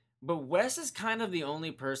 But Wes is kind of the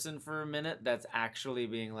only person for a minute that's actually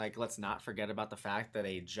being like, let's not forget about the fact that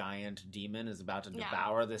a giant demon is about to Yeah.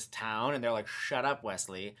 devour this town. And they're like, shut up,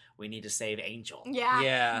 Wesley. We need to save Angel. Yeah.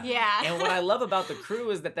 Yeah. Yeah. And what I love about the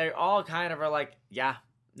crew is that they all kind of are like, yeah,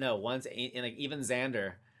 no, and like even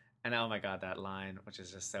Xander And oh my god, that line, which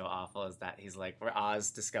is just so awful, is that he's like, where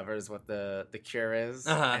Oz discovers what the cure is,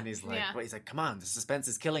 and he's like, Yeah. what? He's like, come on, the suspense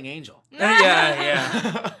is killing Angel.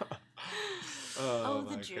 Yeah. Oh,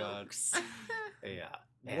 my the jokes. Yeah.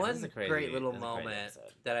 Man, One this is a crazy- great little this is a crazy moment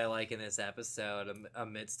episode. that I like in this episode,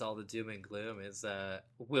 amidst all the doom and gloom, is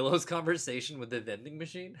Willow's conversation with the vending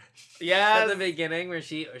machine. Yes. At the beginning, where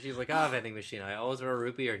she's like, "Oh, vending machine, I always want a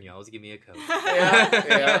rupee, and you always give me a Coke."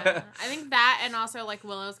 Yeah. I think that, and also like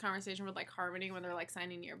Willow's conversation with like Harmony when they're like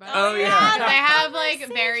signing yearbooks. Oh, yeah. I have like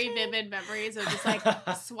Conversation. very vivid memories of just like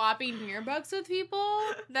swapping yearbooks with people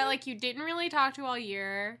that like you didn't really talk to all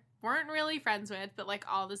year, weren't really friends with, but like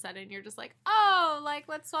all of a sudden you're just like, oh, like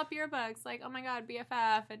let's swap yearbooks, like oh my god,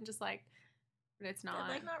 BFF, and just like, but it's not.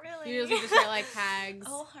 Like, not really. You usually just write like tags.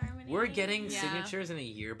 Oh, Harmony. We're getting Yeah. signatures in a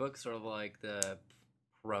yearbook, sort of like the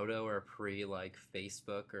proto or pre like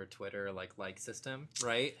Facebook or Twitter like system,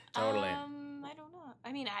 right? Totally. I don't know.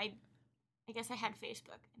 I mean, I guess I had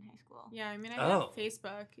Facebook in high school. Yeah, I mean I Oh. have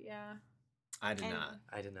Facebook. Yeah. I did And- not.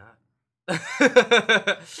 I did not.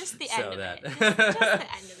 Just the So end of that. it. Just the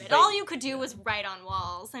end of it. All you could do was write on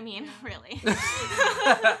walls. I mean, really.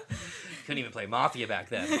 Couldn't even play Mafia back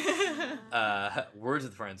then. Words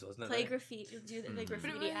with Friends, wasn't it? Play graffiti. Do the But it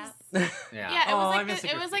graffiti was, app. Yeah. yeah, it Oh, was I like miss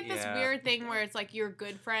this, the it was like this yeah. weird thing where it's like your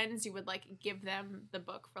good friends, you would like give them the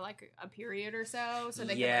book for like a period or so they could like,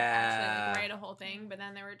 actually Yeah. like write a whole thing. But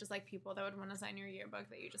then there were just like people that would want to sign your yearbook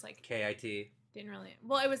that you just like KIT. didn't really.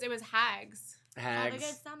 Well, it was Hags. Have a good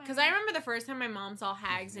Hags. summer. Because I remember the first time my mom saw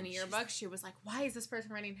Hags in a yearbook, she was like, "Why is this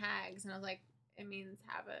person writing Hags?" And I was like, "It means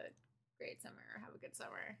have a great summer or have a good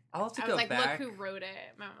summer." I'll have to I go was like, back. "Look who wrote it."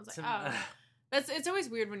 My mom was like, to- "Oh." It's always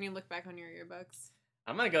weird when you look back on your yearbooks.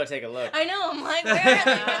 I'm gonna go take a look. I know. I'm like, where are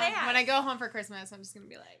they? Where are they at? When I go home for Christmas, I'm just gonna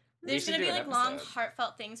be like, There's should gonna do be an like long, episode.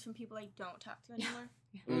 heartfelt things from people I don't talk to anymore.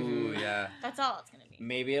 Ooh, yeah. That's all it's gonna be.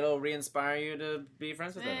 Maybe it'll re-inspire you to be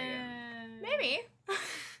friends with them again. Maybe.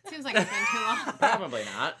 Seems like it's been too long. Probably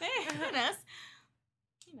not. Hey, who knows?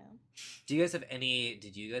 You know. Do you guys have any?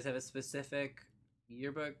 Did you guys have a specific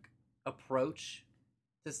yearbook approach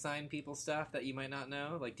to sign people stuff that you might not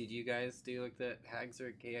know? Like, did you guys do like the Hags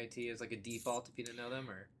or KIT as like a default if you didn't know them,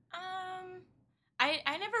 or?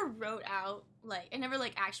 I never wrote out I never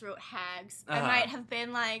actually wrote Hags. I Uh-huh. might have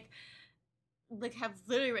been like have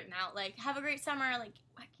literally written out have a great summer,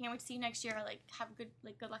 I can't wait to see you next year, have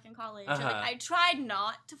a good luck in college. Or, Uh-huh. I tried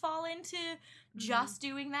not to fall into just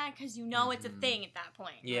doing that because it's a Mhm. thing at that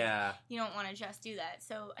point. Yeah. You don't want to just do that.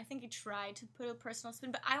 So I think I tried to put a personal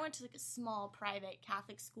spin, but I went to a small private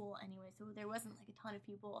Catholic school anyway, so there wasn't a ton of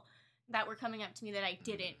people that were coming up to me that I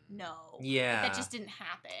didn't know. Yeah. That just didn't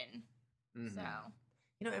happen. Mhm. So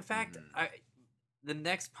You know, in fact, Mhm. the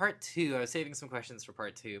next part 2, I was saving some questions for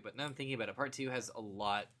part 2, but now I'm thinking about it. Part 2 has a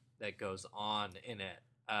lot that goes on in it,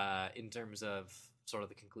 in terms of sort of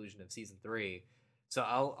the conclusion of season 3. So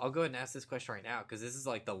I'll go ahead and ask this question right now because this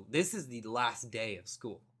is the last day of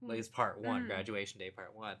school. Like it's part 1, Mhm. graduation day,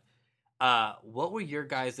 part 1. What were your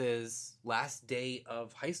guys' last day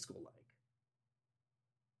of high school like?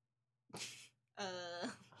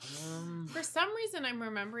 For some reason, I'm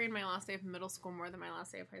remembering my last day of middle school more than my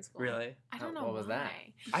last day of high school. Really? I don't know What was that?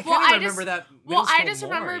 why. I Well, kind I of remember that. Well, middle I school just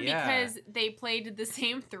more, remember yeah. because they played the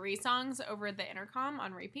same 3 songs over the intercom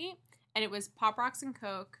on repeat, and it was Pop Rocks and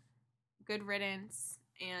Coke, Good Riddance,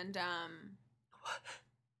 and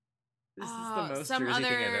This is Oh, the most some Jersey thing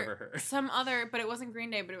I've other- ever heard. some other, but it wasn't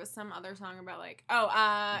Green Day, but it was some other song about it Born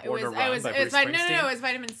was to it Run was by it was Bruce no, Springsteen? it was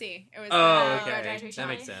Vitamin C. It was Oh, okay, graduation that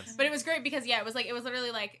makes day. sense. but it was great because it was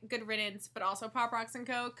literally Good Riddance, but also Pop Rocks and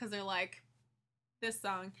Coke because they're this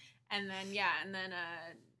song, and then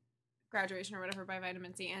Graduation or whatever by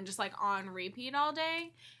Vitamin C, and just on repeat all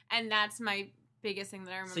day, and that's my biggest thing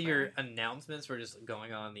that I remember. So your announcements were just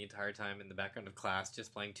going on the entire time in the background of class,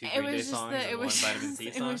 just playing 2 it Green Day was just songs the and it one was Vitamin just, C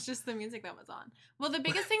it song. was just the music that was on. Well, the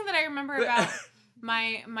biggest thing that I remember about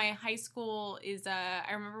my high school is I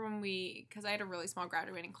remember when because I had a really small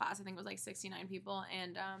graduating class. I think it was 69 people,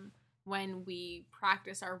 and when we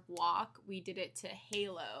practiced our walk, we did it to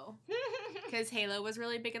Halo because Halo was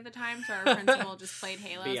really big at the time. So our principal just played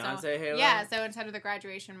Halo. Beyonce Halo? Yeah, so instead of the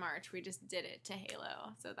graduation march, we just did it to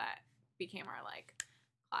Halo. So that became our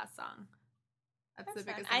class song. That's the That's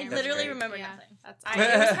biggest fun. thing. I That's literally great. remember Yeah, nothing. That's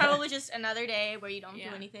It was probably just another day where you don't Yeah.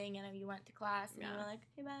 do anything, and then you went to class and you Yeah. were like,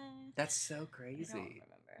 "Hey, bye." That's so I don't crazy.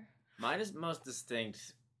 remember. My most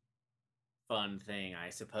distinct fun thing, I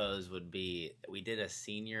suppose, would be we did a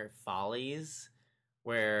senior follies,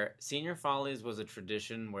 where senior follies was a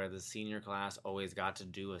tradition where the senior class always got to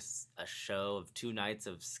do a show of 2 nights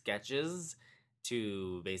of sketches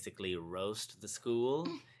to basically roast the school.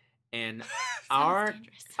 And Sounds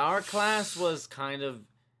dangerous. our class was kind of,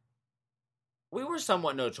 we were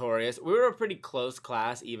somewhat notorious. We were a pretty close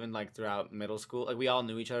class, even like throughout middle school. Like we all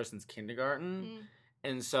knew each other since kindergarten. Mm.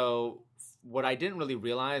 And so what I didn't really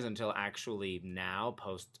realize until actually now,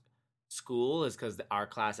 post school, is because our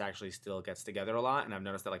class actually still gets together a lot. And I've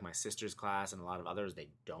noticed that like my sister's class and a lot of others, they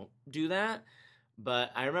don't do that.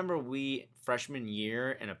 But I remember freshman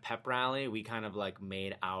year in a pep rally, we kind of like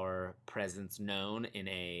made our presence known in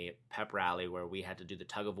a pep rally where we had to do the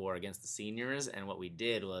tug of war against the seniors. And what we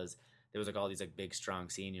did was, there was like all these like big strong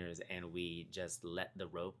seniors, and we just let the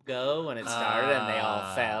rope go when it started, and they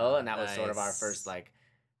all fell. And that was sort of our nice. first like,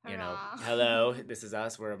 you know, Hurrah. hello, this is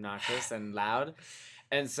us, we're obnoxious and loud.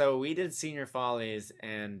 And so we did Senior Follies,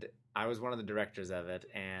 and I was one of the directors of it,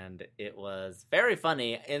 and it was very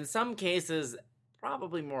funny. In some cases,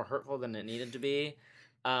 probably more hurtful than it needed to be.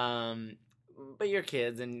 But you're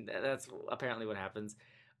kids, and that's apparently what happens.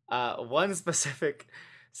 One specific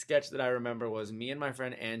sketch that I remember was me and my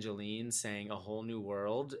friend Angeline sang A Whole New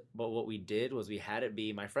World. But what we did was we had it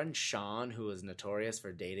be my friend Sean, who was notorious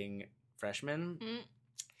for dating freshmen.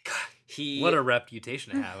 Mm. What a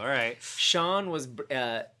reputation to have. All right. Sean was,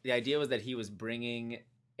 the idea was that he was bringing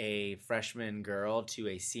a freshman girl to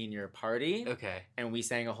a senior party. Okay. And we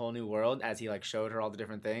sang A Whole New World as he like showed her all the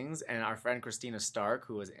different things. And our friend Christina Stark,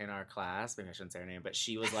 who was in our class, maybe I shouldn't say her name, but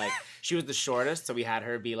she was like, she was the shortest, so we had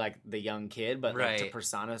her be like the young kid, but like, to Right.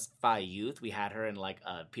 personify youth, we had her in like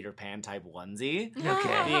a Peter Pan type onesie,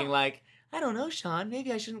 Okay. being like, I don't know, Sean,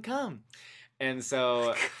 maybe I shouldn't come. And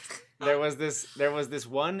so there was this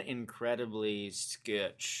one incredibly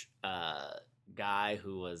sketch guy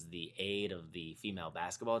who was the aide of the female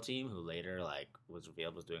basketball team, who later like was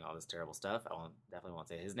revealed was doing all this terrible stuff. Definitely won't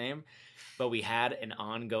say his name, but we had an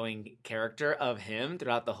ongoing character of him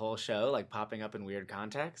throughout the whole show, like popping up in weird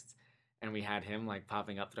contexts, and we had him like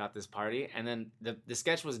popping up throughout this party. And then the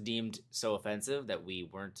sketch was deemed so offensive that we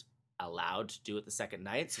weren't allowed to do it the second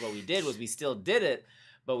night. So what we did was we still did it,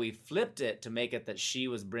 but we flipped it to make it that she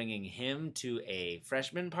was bringing him to a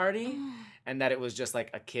freshman party, and that it was just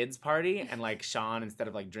like a kid's party, and like Sean, instead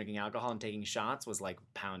of like drinking alcohol and taking shots, was like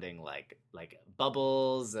pounding like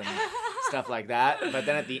bubbles and stuff like that. But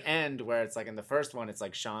then at the end, where it's like in the first one, it's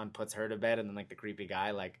like Sean puts her to bed, and then like the creepy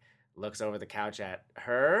guy like looks over the couch at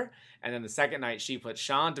her, and then the second night she puts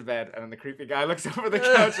Sean to bed, and then the creepy guy looks over the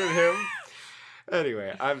couch at him.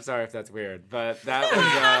 Anyway, I'm sorry if that's weird, but that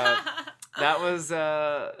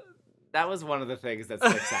was one of the things that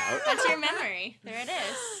sticks out. That's your memory. There it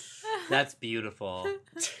is. That's beautiful.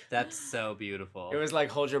 That's so beautiful. It was like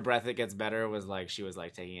Hold Your Breath, It Gets Better was like she was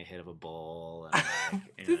like taking a hit of a bowl, and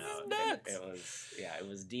like, This is nuts. It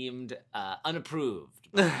was deemed unapproved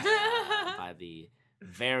by the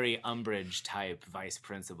very umbrage type vice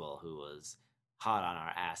principal, who was hot on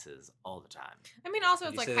our asses all the time. I mean, also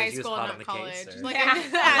Did it's you like say that high she was school, hot not on the college. case, or- Like, Yeah.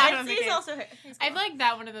 hot on the It's case. also high I school. feel like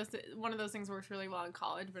that one of those things works really well in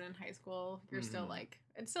college, but in high school, you're still Mhm. like,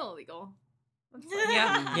 it's still illegal. It's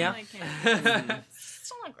Yeah, yeah. Like, can't-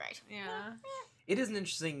 Still not great. yeah. It is an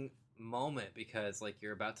interesting moment because like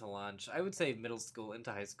you're about to launch. I would say middle school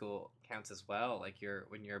into high school counts as well. Like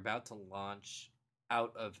when you're about to launch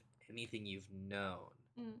out of anything you've known.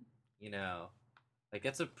 Mm. You know, like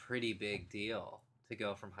that's a pretty big deal to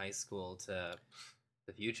go from high school to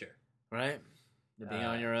the future. Right? To being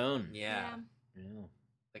on your own. Yeah. Yeah.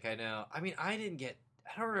 Like I know. I mean, I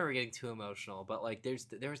don't remember getting too emotional, but like there was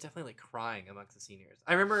definitely like crying amongst the seniors.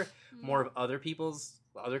 I remember more of other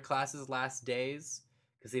classes' last days,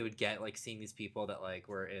 because they would get like seeing these people that like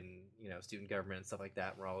were in, you know, student government and stuff like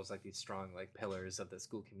that, were always like these strong like pillars of the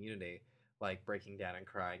school community, like breaking down and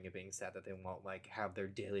crying and being sad that they won't like have their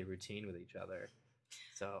daily routine with each other.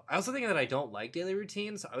 So I also think that I don't like daily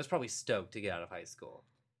routines. So I was probably stoked to get out of high school.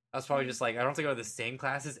 I was probably just like, I don't have to go to the same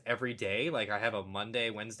classes every day. Like I have a Monday,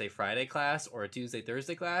 Wednesday, Friday class or a Tuesday,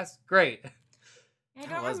 Thursday class. Great. I That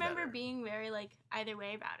don't was remember better. being very like either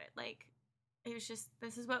way about it. Like it was just,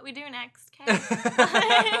 this is what we do next. Okay.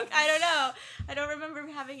 I don't know. I don't remember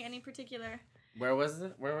having any particular. Where was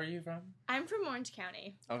it? Where were you from? I'm from Orange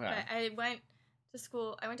County. Okay. But I went to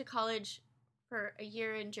school. I went to college for a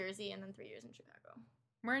year in Jersey and then 3 years in Chicago.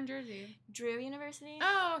 We're in Jersey. Drew University.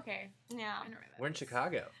 Oh, okay. Yeah. I know where that We're in is.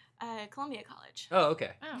 Chicago. Columbia College. Oh,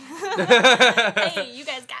 okay. Oh. Hey, you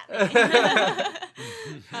guys got me.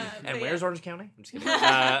 And but where's yeah. Orange County? I'm just kidding.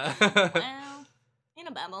 Well, in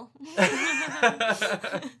a bubble.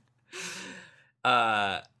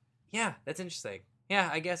 Yeah, that's interesting. Yeah,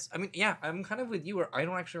 I guess. I mean, yeah, I'm kind of with you where I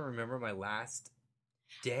don't actually remember my last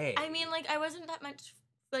day. I mean, like, I wasn't that much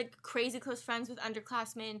like crazy close friends with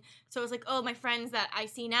underclassmen. So it was like, oh, my friends that I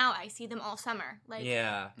see now, I see them all summer. Like,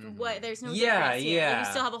 Yeah. what? There's no Yeah, difference here. Like, yeah. you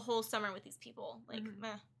still have a whole summer with these people. Like,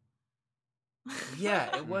 meh.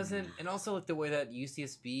 Yeah, it wasn't, and also like the way that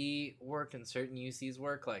UCSB worked and certain UCs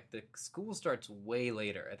work, like the school starts way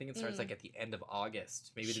later. I think it starts like at the end of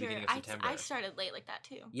August, maybe the beginning of September. I started late like that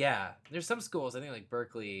too. Yeah, there's some schools. I think like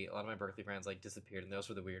Berkeley. A lot of my Berkeley friends like disappeared, and those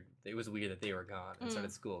were the weird. It was weird that they were gone and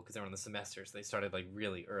started school because they were on the semester, so they started like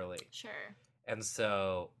really early. Sure. And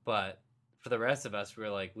so, but for the rest of us, we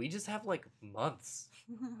were like, we just have like months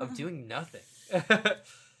of doing nothing.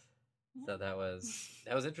 So that was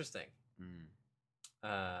interesting.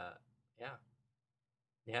 Yeah.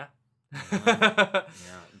 Yeah,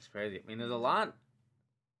 it's crazy. I mean, there's a lot.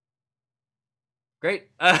 Great.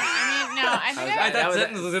 I mean, no, I think I thought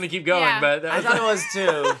sentence was gonna keep going, Yeah. but I thought it was too.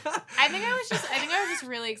 I think I was just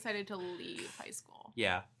really excited to leave high school.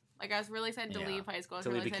 Yeah. Like I was really excited to Yeah. leave high school. I was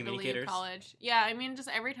To really leave the excited to leave communicators? college. Yeah, I mean, just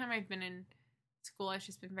every time I've been in school, I've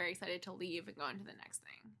just been very excited to leave and go on to the next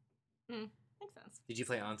thing. Makes sense. Did you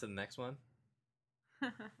play on to the next one?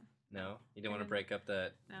 No, you didn't want to break up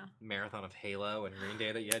that No. marathon of Halo and Green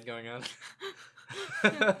Day that you had going on.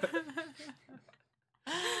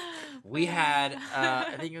 We had,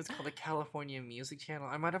 I think it was called the California Music Channel.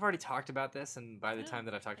 I might have already talked about this, and by the time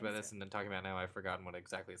that I've talked about this and then talking about it now, I've forgotten what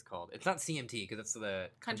exactly it's called. It's not CMT because it's the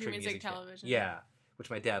Country Music Channel. Television. Yeah, which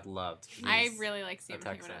my dad loved. I He's really liked CMT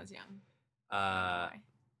when Texan. I was young.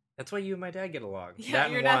 That's why you and my dad get along. Yeah, that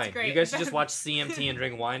your and dad's wine. great. You guys should just watch CMT and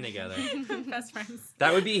drink wine together. Best friends.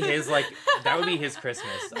 That would be his that would be his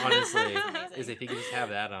Christmas, honestly. Amazing. Is if he could just have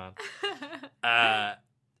that on.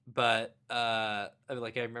 But I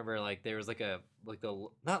remember like there was the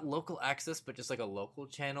not local access, but just like a local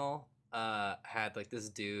channel had like this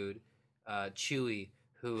dude, Chewy,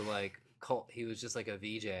 who he was just like a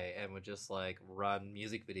VJ and would just like run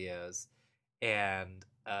music videos, and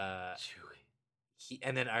Chewy.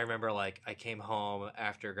 and then I remember like I came home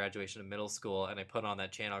after graduation of middle school and I put on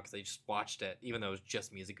that channel because I just watched it, even though it was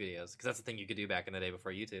just music videos, because that's the thing you could do back in the day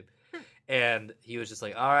before YouTube. And he was just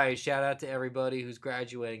like, all right, shout out to everybody who's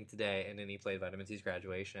graduating today. And then he played Vitamin C's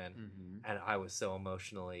Graduation. And I was so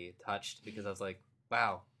emotionally touched because I was like,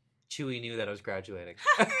 wow, Chewy knew that I was graduating.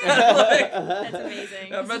 That's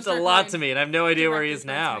amazing. That meant Super a lot kind. to me, and I have no idea where he is Director's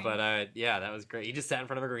now. notes, But yeah, that was great. He just sat in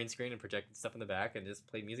front of a green screen and projected stuff in the back and just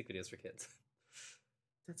played music videos for kids.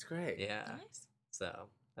 That's great. Yeah. Nice. So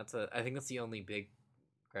I think that's the only big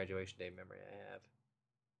graduation day memory I have.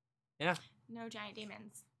 Yeah. No giant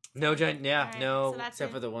demons. No giant. Yeah. Alright, No. so that's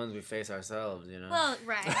Except it. for the ones we face ourselves, you know. Well,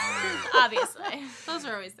 right. Obviously. Those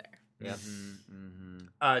are always there. Yep.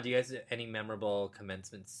 Mm-hmm. Do you guys have any memorable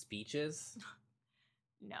commencement speeches?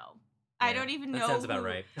 No. I Yeah, don't even that know. sounds about who-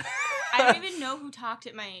 right. I don't even know who talked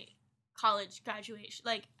at my college graduation.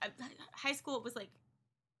 Like, high school, it was like,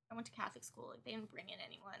 I went to Catholic school. Like, they didn't bring in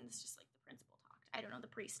anyone. It's just like the principal talked. I don't know. The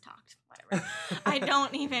priest talked. Whatever. I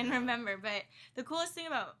don't even remember. But the coolest thing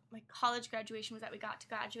about my college graduation was that we got to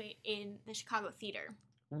graduate in the Chicago Theater.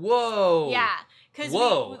 Whoa. Yeah. Because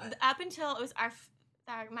Whoa. up until it was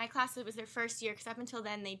my class, it was their first year. Because up until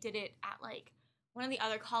then, they did it at like one of the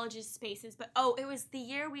other colleges' spaces. But it was the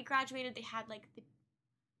year we graduated. They had like the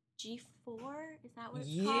G4, is that what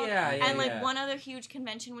it's called? Yeah. And like yeah. one other huge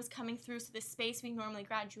convention was coming through, so the space we normally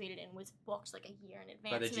graduated in was booked like a year in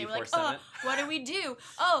advance. By the and they were G4 like, Summit? what do we do?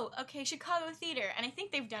 Oh, okay, Chicago Theater. And I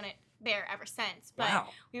think they've done it there ever since. But Wow.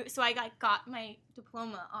 so I got my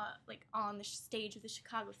diploma like on the stage of the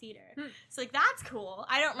Chicago Theater. So like that's cool.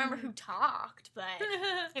 I don't remember who talked, but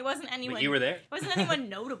it wasn't anyone. But you were there. It wasn't anyone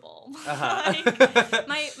notable. Uh-huh.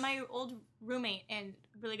 Like, my old roommate and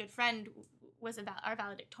really good friend was our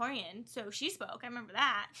valedictorian, so she spoke. I remember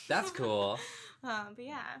that. That's cool. But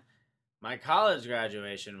yeah. My college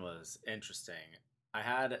graduation was interesting.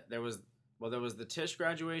 There was the Tisch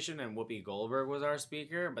graduation and Whoopi Goldberg was our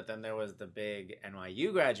speaker, but then there was the big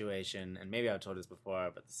NYU graduation, and maybe I've told this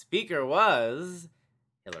before, but the speaker was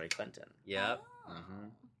Hillary Clinton. Yep. Oh.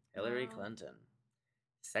 Hillary Wow. Clinton.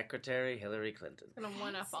 Secretary Hillary Clinton. Gonna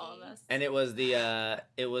one up all of us. And it was the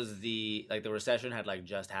like the recession had like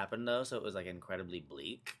just happened though, so it was like incredibly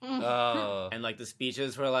bleak. Oh. And like the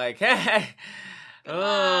speeches were like, hey,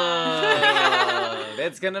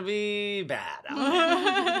 it's gonna be bad out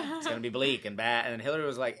there. It's gonna be bleak and bad. And Hillary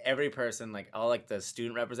was like, every person, like all like the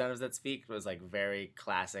student representatives that speak was like very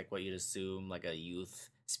classic, what you'd assume like a youth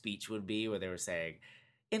speech would be, where they were saying,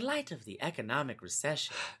 in light of the economic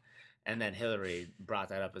recession. And then Hillary brought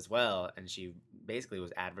that up as well, and she basically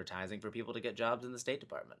was advertising for people to get jobs in the State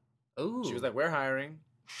Department. Ooh. She was like, we're hiring.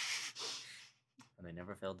 And they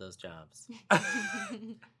never filled those jobs.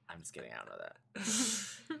 I'm just kidding, I don't know that.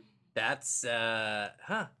 That's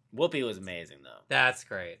Whoopi was amazing though. That's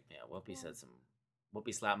great. Yeah,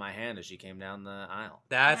 Whoopi slapped my hand as she came down the aisle.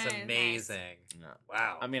 That's Nice. amazing. Yeah.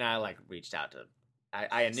 Wow. I mean, I like reached out to.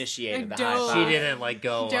 I initiated the Dove. high She five. didn't like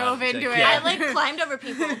go Dove into it. I Yeah. like climbed over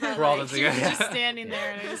people. But, We're all like, just She was Yeah. just standing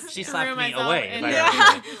there. And I just She threw slapped me myself away, if in. I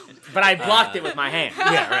Yeah. But I blocked it with my hand.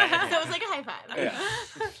 Yeah, right. So it was like a high five.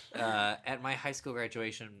 Yeah. At my high school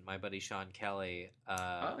graduation, my buddy Sean Kelly.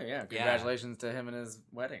 Oh yeah! Congratulations to him and his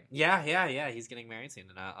wedding. Yeah. He's getting married soon,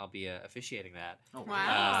 and I'll be officiating that. Oh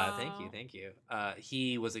Wow. Thank you.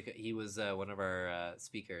 He was one of our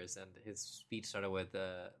speakers, and his speech started with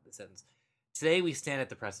the sentence, "Today we stand at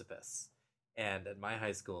the precipice." And at my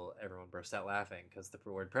high school, everyone burst out laughing because the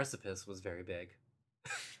word precipice was very big.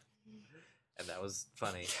 And that was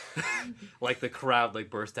funny. Like the crowd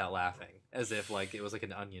like burst out laughing as if like it was like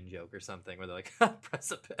an Onion joke or something where they're like,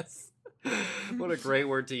 precipice. What a great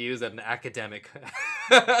word to use at an academic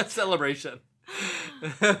celebration.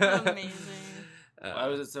 Amazing. Why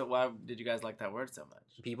was it so? Why did you guys like that word so much?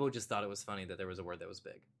 People just thought it was funny that there was a word that was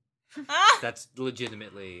big. Ah! That's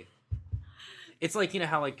legitimately. It's like, you know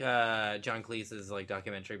how like John Cleese's like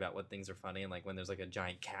documentary about what things are funny, and like when there's like a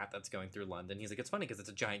giant cat that's going through London, he's like, it's funny because it's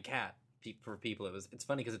a giant cat. For people, it's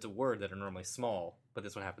funny because it's a word that are normally small, but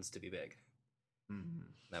this one happens to be big. Mm-hmm.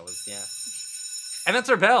 That was and that's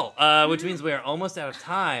our bell, which means we are almost out of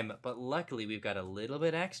time. But luckily, we've got a little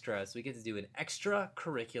bit extra, so we get to do an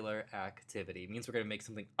extracurricular activity. It means we're going to make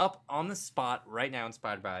something up on the spot right now,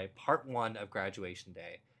 inspired by Part 1 of Graduation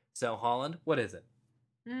Day. So, Holland, what is it?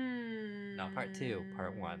 Not Part 2,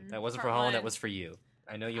 Part 1. That wasn't for Part Holland. one. That was for you.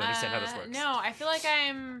 I know you understand how this works. No, I feel like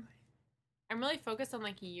I'm really focused on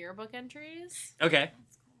like yearbook entries. Okay.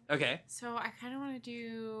 So I kind of want to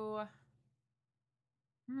do.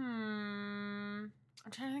 I'm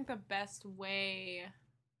trying to think the best way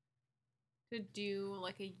to do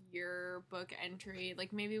like a yearbook entry.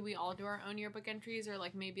 Like maybe we all do our own yearbook entries, or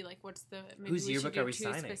like maybe like what's the maybe Whose we should yearbook do are we two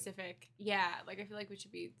signing? specific. Yeah, like I feel like we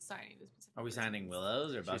should be signing to specific. Are we persons. signing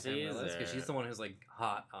Willows or Buffy's? Because she's the one who's like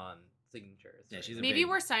hot on signatures. Yeah, right? she's a Maybe big-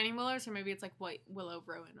 we're signing Willows, or maybe it's like what Willow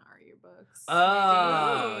wrote in our yearbooks.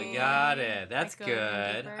 Oh, Maybe. got it. That's Like, go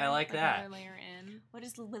good. deeper, I like that. another layer in. What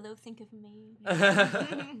does Willow think of me?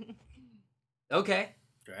 Okay.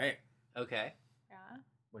 Great. Okay. Yeah.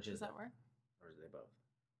 Which Does is that work? Or is they both?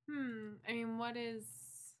 I mean, what is?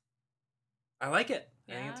 I like it.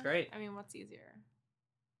 I think it's Yeah? great. I mean, what's easier?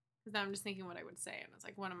 Because now I'm just thinking what I would say, and it's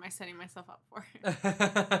like, what am I setting myself up for?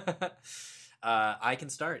 I can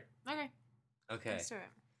start. Okay, Okay. let's do it.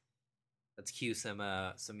 Let's cue some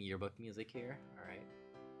yearbook music here. All right.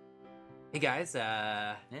 Hey guys,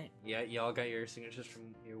 Hey. yeah, y'all got your signatures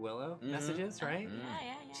from your Willow Mhm. messages, right? Mhm.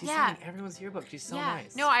 Yeah. She's Yeah. signing everyone's yearbook. She's so yeah.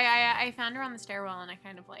 nice. No, I found her on the stairwell, and I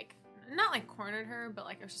kind of like not like cornered her, but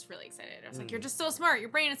like I was just really excited. I was like, "You're just so smart. Your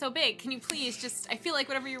brain is so big. Can you please just? I feel like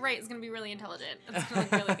whatever you write is gonna be really intelligent. It's gonna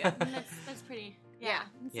look really good." That's pretty. Yeah.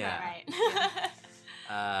 That's Yeah. right.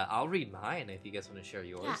 I'll read mine if you guys want to share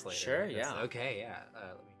yours Yeah. later. Sure, That's- yeah. Okay, yeah.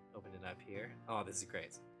 Let me open it up here. Oh, this is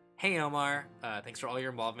great. Hey Omar, thanks for all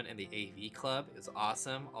your involvement in the AV Club. It was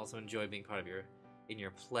awesome. Also enjoyed being part of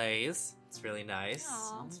your plays. It's really nice.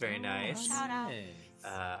 Aw. It's very nice. Shout out. Nice.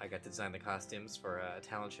 I got to design the costumes for a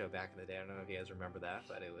talent show back in the day. I don't know if you guys remember that,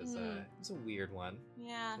 but it was a weird one.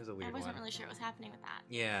 Yeah. It was a weird I wasn't one. really sure what was happening with that.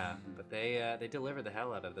 Yeah, but they delivered the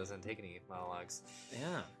hell out of those Antigone monologues.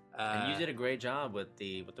 Yeah. And you did a great job with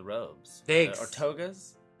the robes. Thanks. Or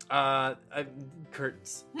togas?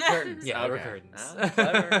 Curtains. Curtains. Yeah, they were Okay. curtains. Oh,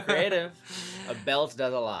 clever, creative. A belt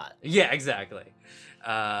does a lot. Yeah, exactly.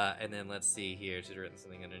 And then let's see here. She's written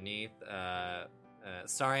something underneath.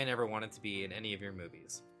 Sorry I never wanted to be in any of your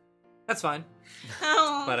movies. That's fine,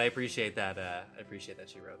 but I appreciate that. I appreciate that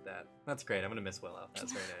she wrote that. That's great. I'm gonna miss Willow.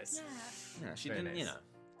 That's very nice. Yeah. Yeah, she Very didn't, nice. That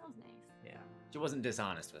was nice. Yeah, she wasn't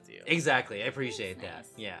dishonest with you. exactly. I appreciate That's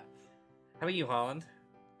that. nice. Yeah. How about you, Holland?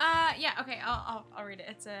 Yeah, okay, I'll read it.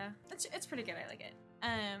 It's pretty good. I like it.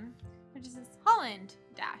 Which is this Holland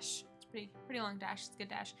dash. It's pretty long dash. It's a good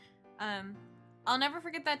dash. I'll never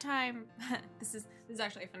forget that time. This is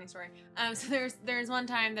actually a funny story. So there's one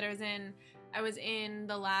time that I was in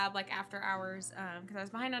the lab like after hours because I was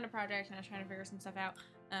behind on a project and I was trying to figure some stuff out.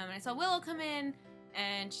 And I saw Willow come in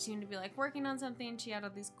and she seemed to be like working on something. She had all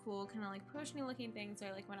these cool kind of like potiony looking things. So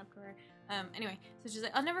I like went up to her. Anyway, so she's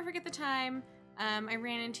like, I'll never forget the time I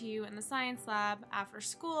ran into you in the science lab after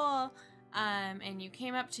school, and you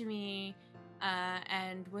came up to me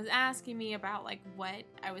and was asking me about like what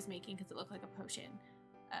I was making because it looked like a potion.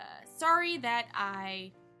 Sorry that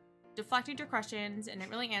I deflected your questions and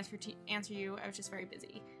didn't really answer you. I was just very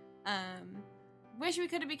busy. Wish we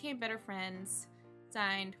could have became better friends.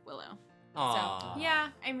 Signed, Willow. Aw. So, yeah,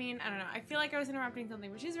 I mean, I don't know. I feel like I was interrupting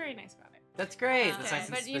something, but she's very nice about it. That's great. That's Okay. nice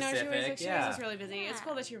and But, you know, specific. she was just really busy. It's Yeah.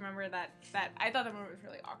 cool that she remembered that I thought the moment was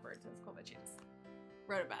really awkward, so it's cool that she just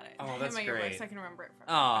wrote about it. Oh, that's in my yearbook, great. so I can remember it from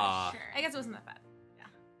Aw. Sure. I guess it wasn't that bad.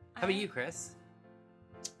 How about you, Chris?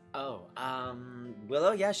 Oh,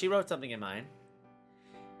 Willow, yeah, she wrote something in mine.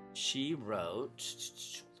 She wrote.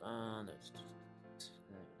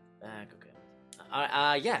 Back,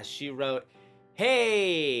 okay. Yeah, she wrote,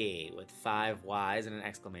 "Hey!" with 5 Y's and an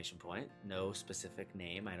exclamation point. No specific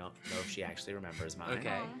name. I don't know if she actually remembers mine.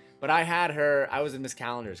 Okay. But I had her. I was in Miss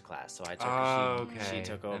Calendar's class, so I took. Oh, she okay.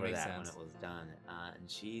 took That over makes that when sense. it was done,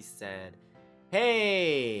 and she said,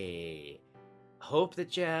 "Hey, hope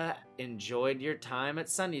that you enjoyed your time at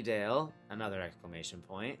Sunnydale." Another exclamation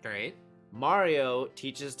point. Great. Mario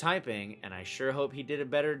teaches typing, and I sure hope he did a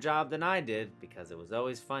better job than I did, because it was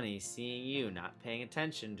always funny seeing you not paying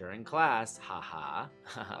attention during class. Ha ha.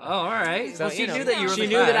 Oh, all right. So, well, she you know, knew that you were she in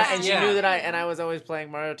the knew that class. I, and yeah. she knew that I was always playing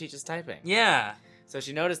Mario teaches typing. Yeah. So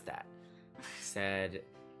she noticed that. Said,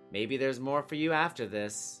 "Maybe there's more for you after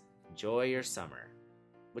this. Enjoy your summer."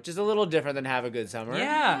 Which is a little different than have a good summer.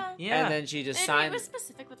 Yeah. Yeah. And then she just It signed. was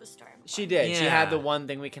specific with the story. She did. She Yeah. had the one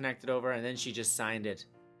thing we connected over, and then she just signed it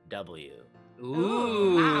W.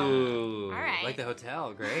 Ooh. wow. All right. Like the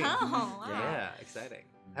hotel. Great. Oh, wow. Yeah. Exciting.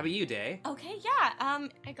 How about you, Day? Okay, yeah.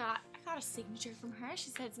 I got a signature from her. She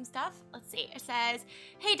said some stuff. Let's see. It says,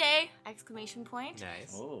 "Hey Day!" exclamation point.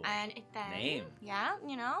 Nice. Oh. And it then Name. Yeah,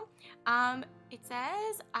 you know. It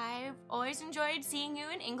says, "I've always enjoyed seeing you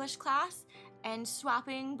in English class and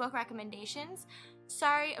swapping book recommendations.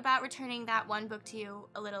 Sorry about returning that one book to you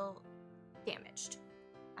a little damaged.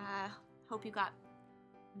 Hope you got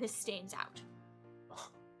this stains out.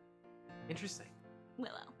 Interesting.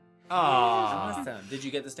 Willow." Aw. Awesome. Did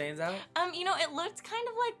you get the stains out? You know, it looked kind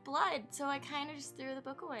of like blood, so I kind of just threw the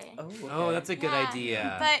book away. Oh, that's a good Yeah.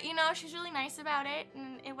 idea. But, you know, she's really nice about it,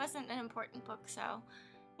 and it wasn't an important book, so,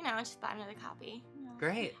 you know, I just bought another copy. You know.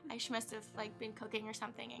 Great. She must have, like, been cooking or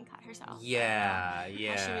something and cut herself. Yeah. While she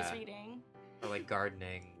Yeah. was reading. Or like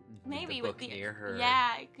gardening. Maybe the with book the... near her.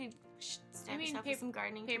 Yeah, I could stab I mean, yourself with some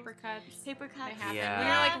gardening Paper tools. cuts. Paper They cuts. happen. Yeah. When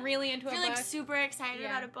you're like really into I a feel book, like super excited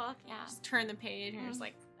Yeah. about a book. Yeah. just turn the page and you're just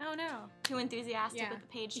like, oh no. Too enthusiastic Yeah. with the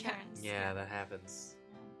page Yeah. turns. Yeah, that happens.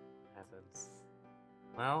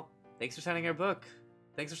 Well, thanks for signing our book.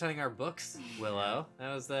 Thanks for signing our books, Willow.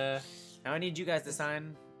 That was the. Now I need you guys to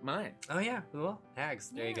sign mine. Oh yeah, cool. Tags.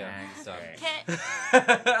 There you go. Tags, So. okay.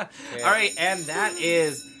 Kit. All right, and that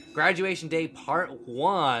is Graduation Day Part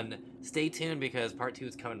 1. Stay tuned because Part 2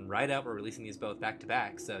 is coming right up. We're releasing these both back to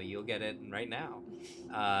back, so you'll get it right now.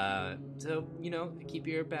 So, you know, keep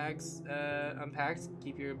your bags unpacked,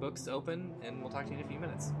 keep your books open, and we'll talk to you in a few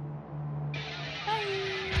minutes.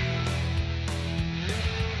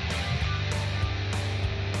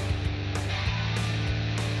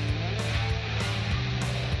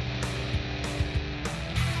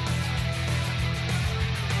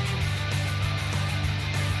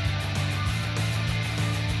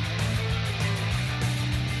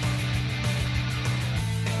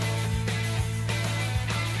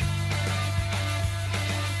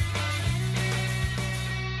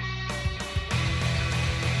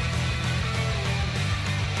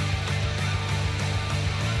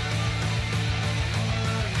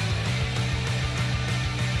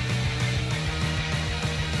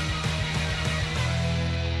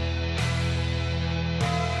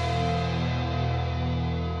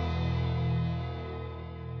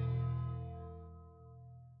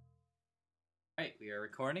 All right, we are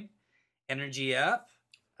recording. Energy up.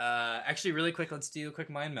 Actually, really quick, let's do a quick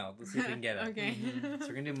mind meld. Let's see if we can get it. Okay. So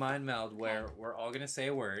we're gonna do mind meld where we're all gonna say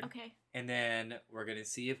a word, Okay. and then we're gonna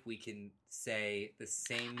see if we can say the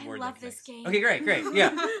same I word. love that this connects. game. Okay, great.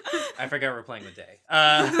 Yeah, I forgot we're playing with Day.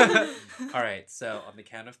 All right, so on the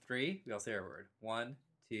count of 3, we all say our word. 1,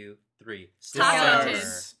 2, 3. Skeleton.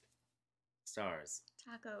 December. Stars.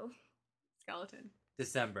 Taco. Skeleton.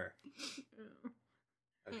 December.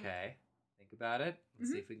 Okay, think about it.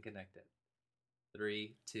 Let's see if we can connect it.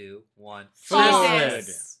 3, 2, 1. Food.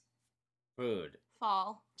 Jesus. Food.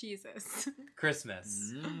 Fall. Jesus.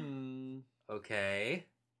 Christmas. Mm. Okay.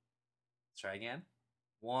 Let's try again.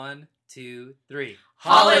 1, 2, 3.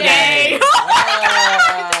 Holiday. Wow.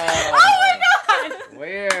 Oh my god!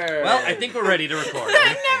 Weird. Well, I think we're ready to record.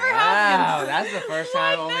 That never Wow, happens. that's the first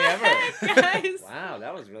time What only the ever. heck, guys? Wow,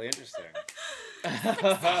 that was really interesting.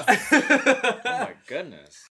 oh Oh my goodness.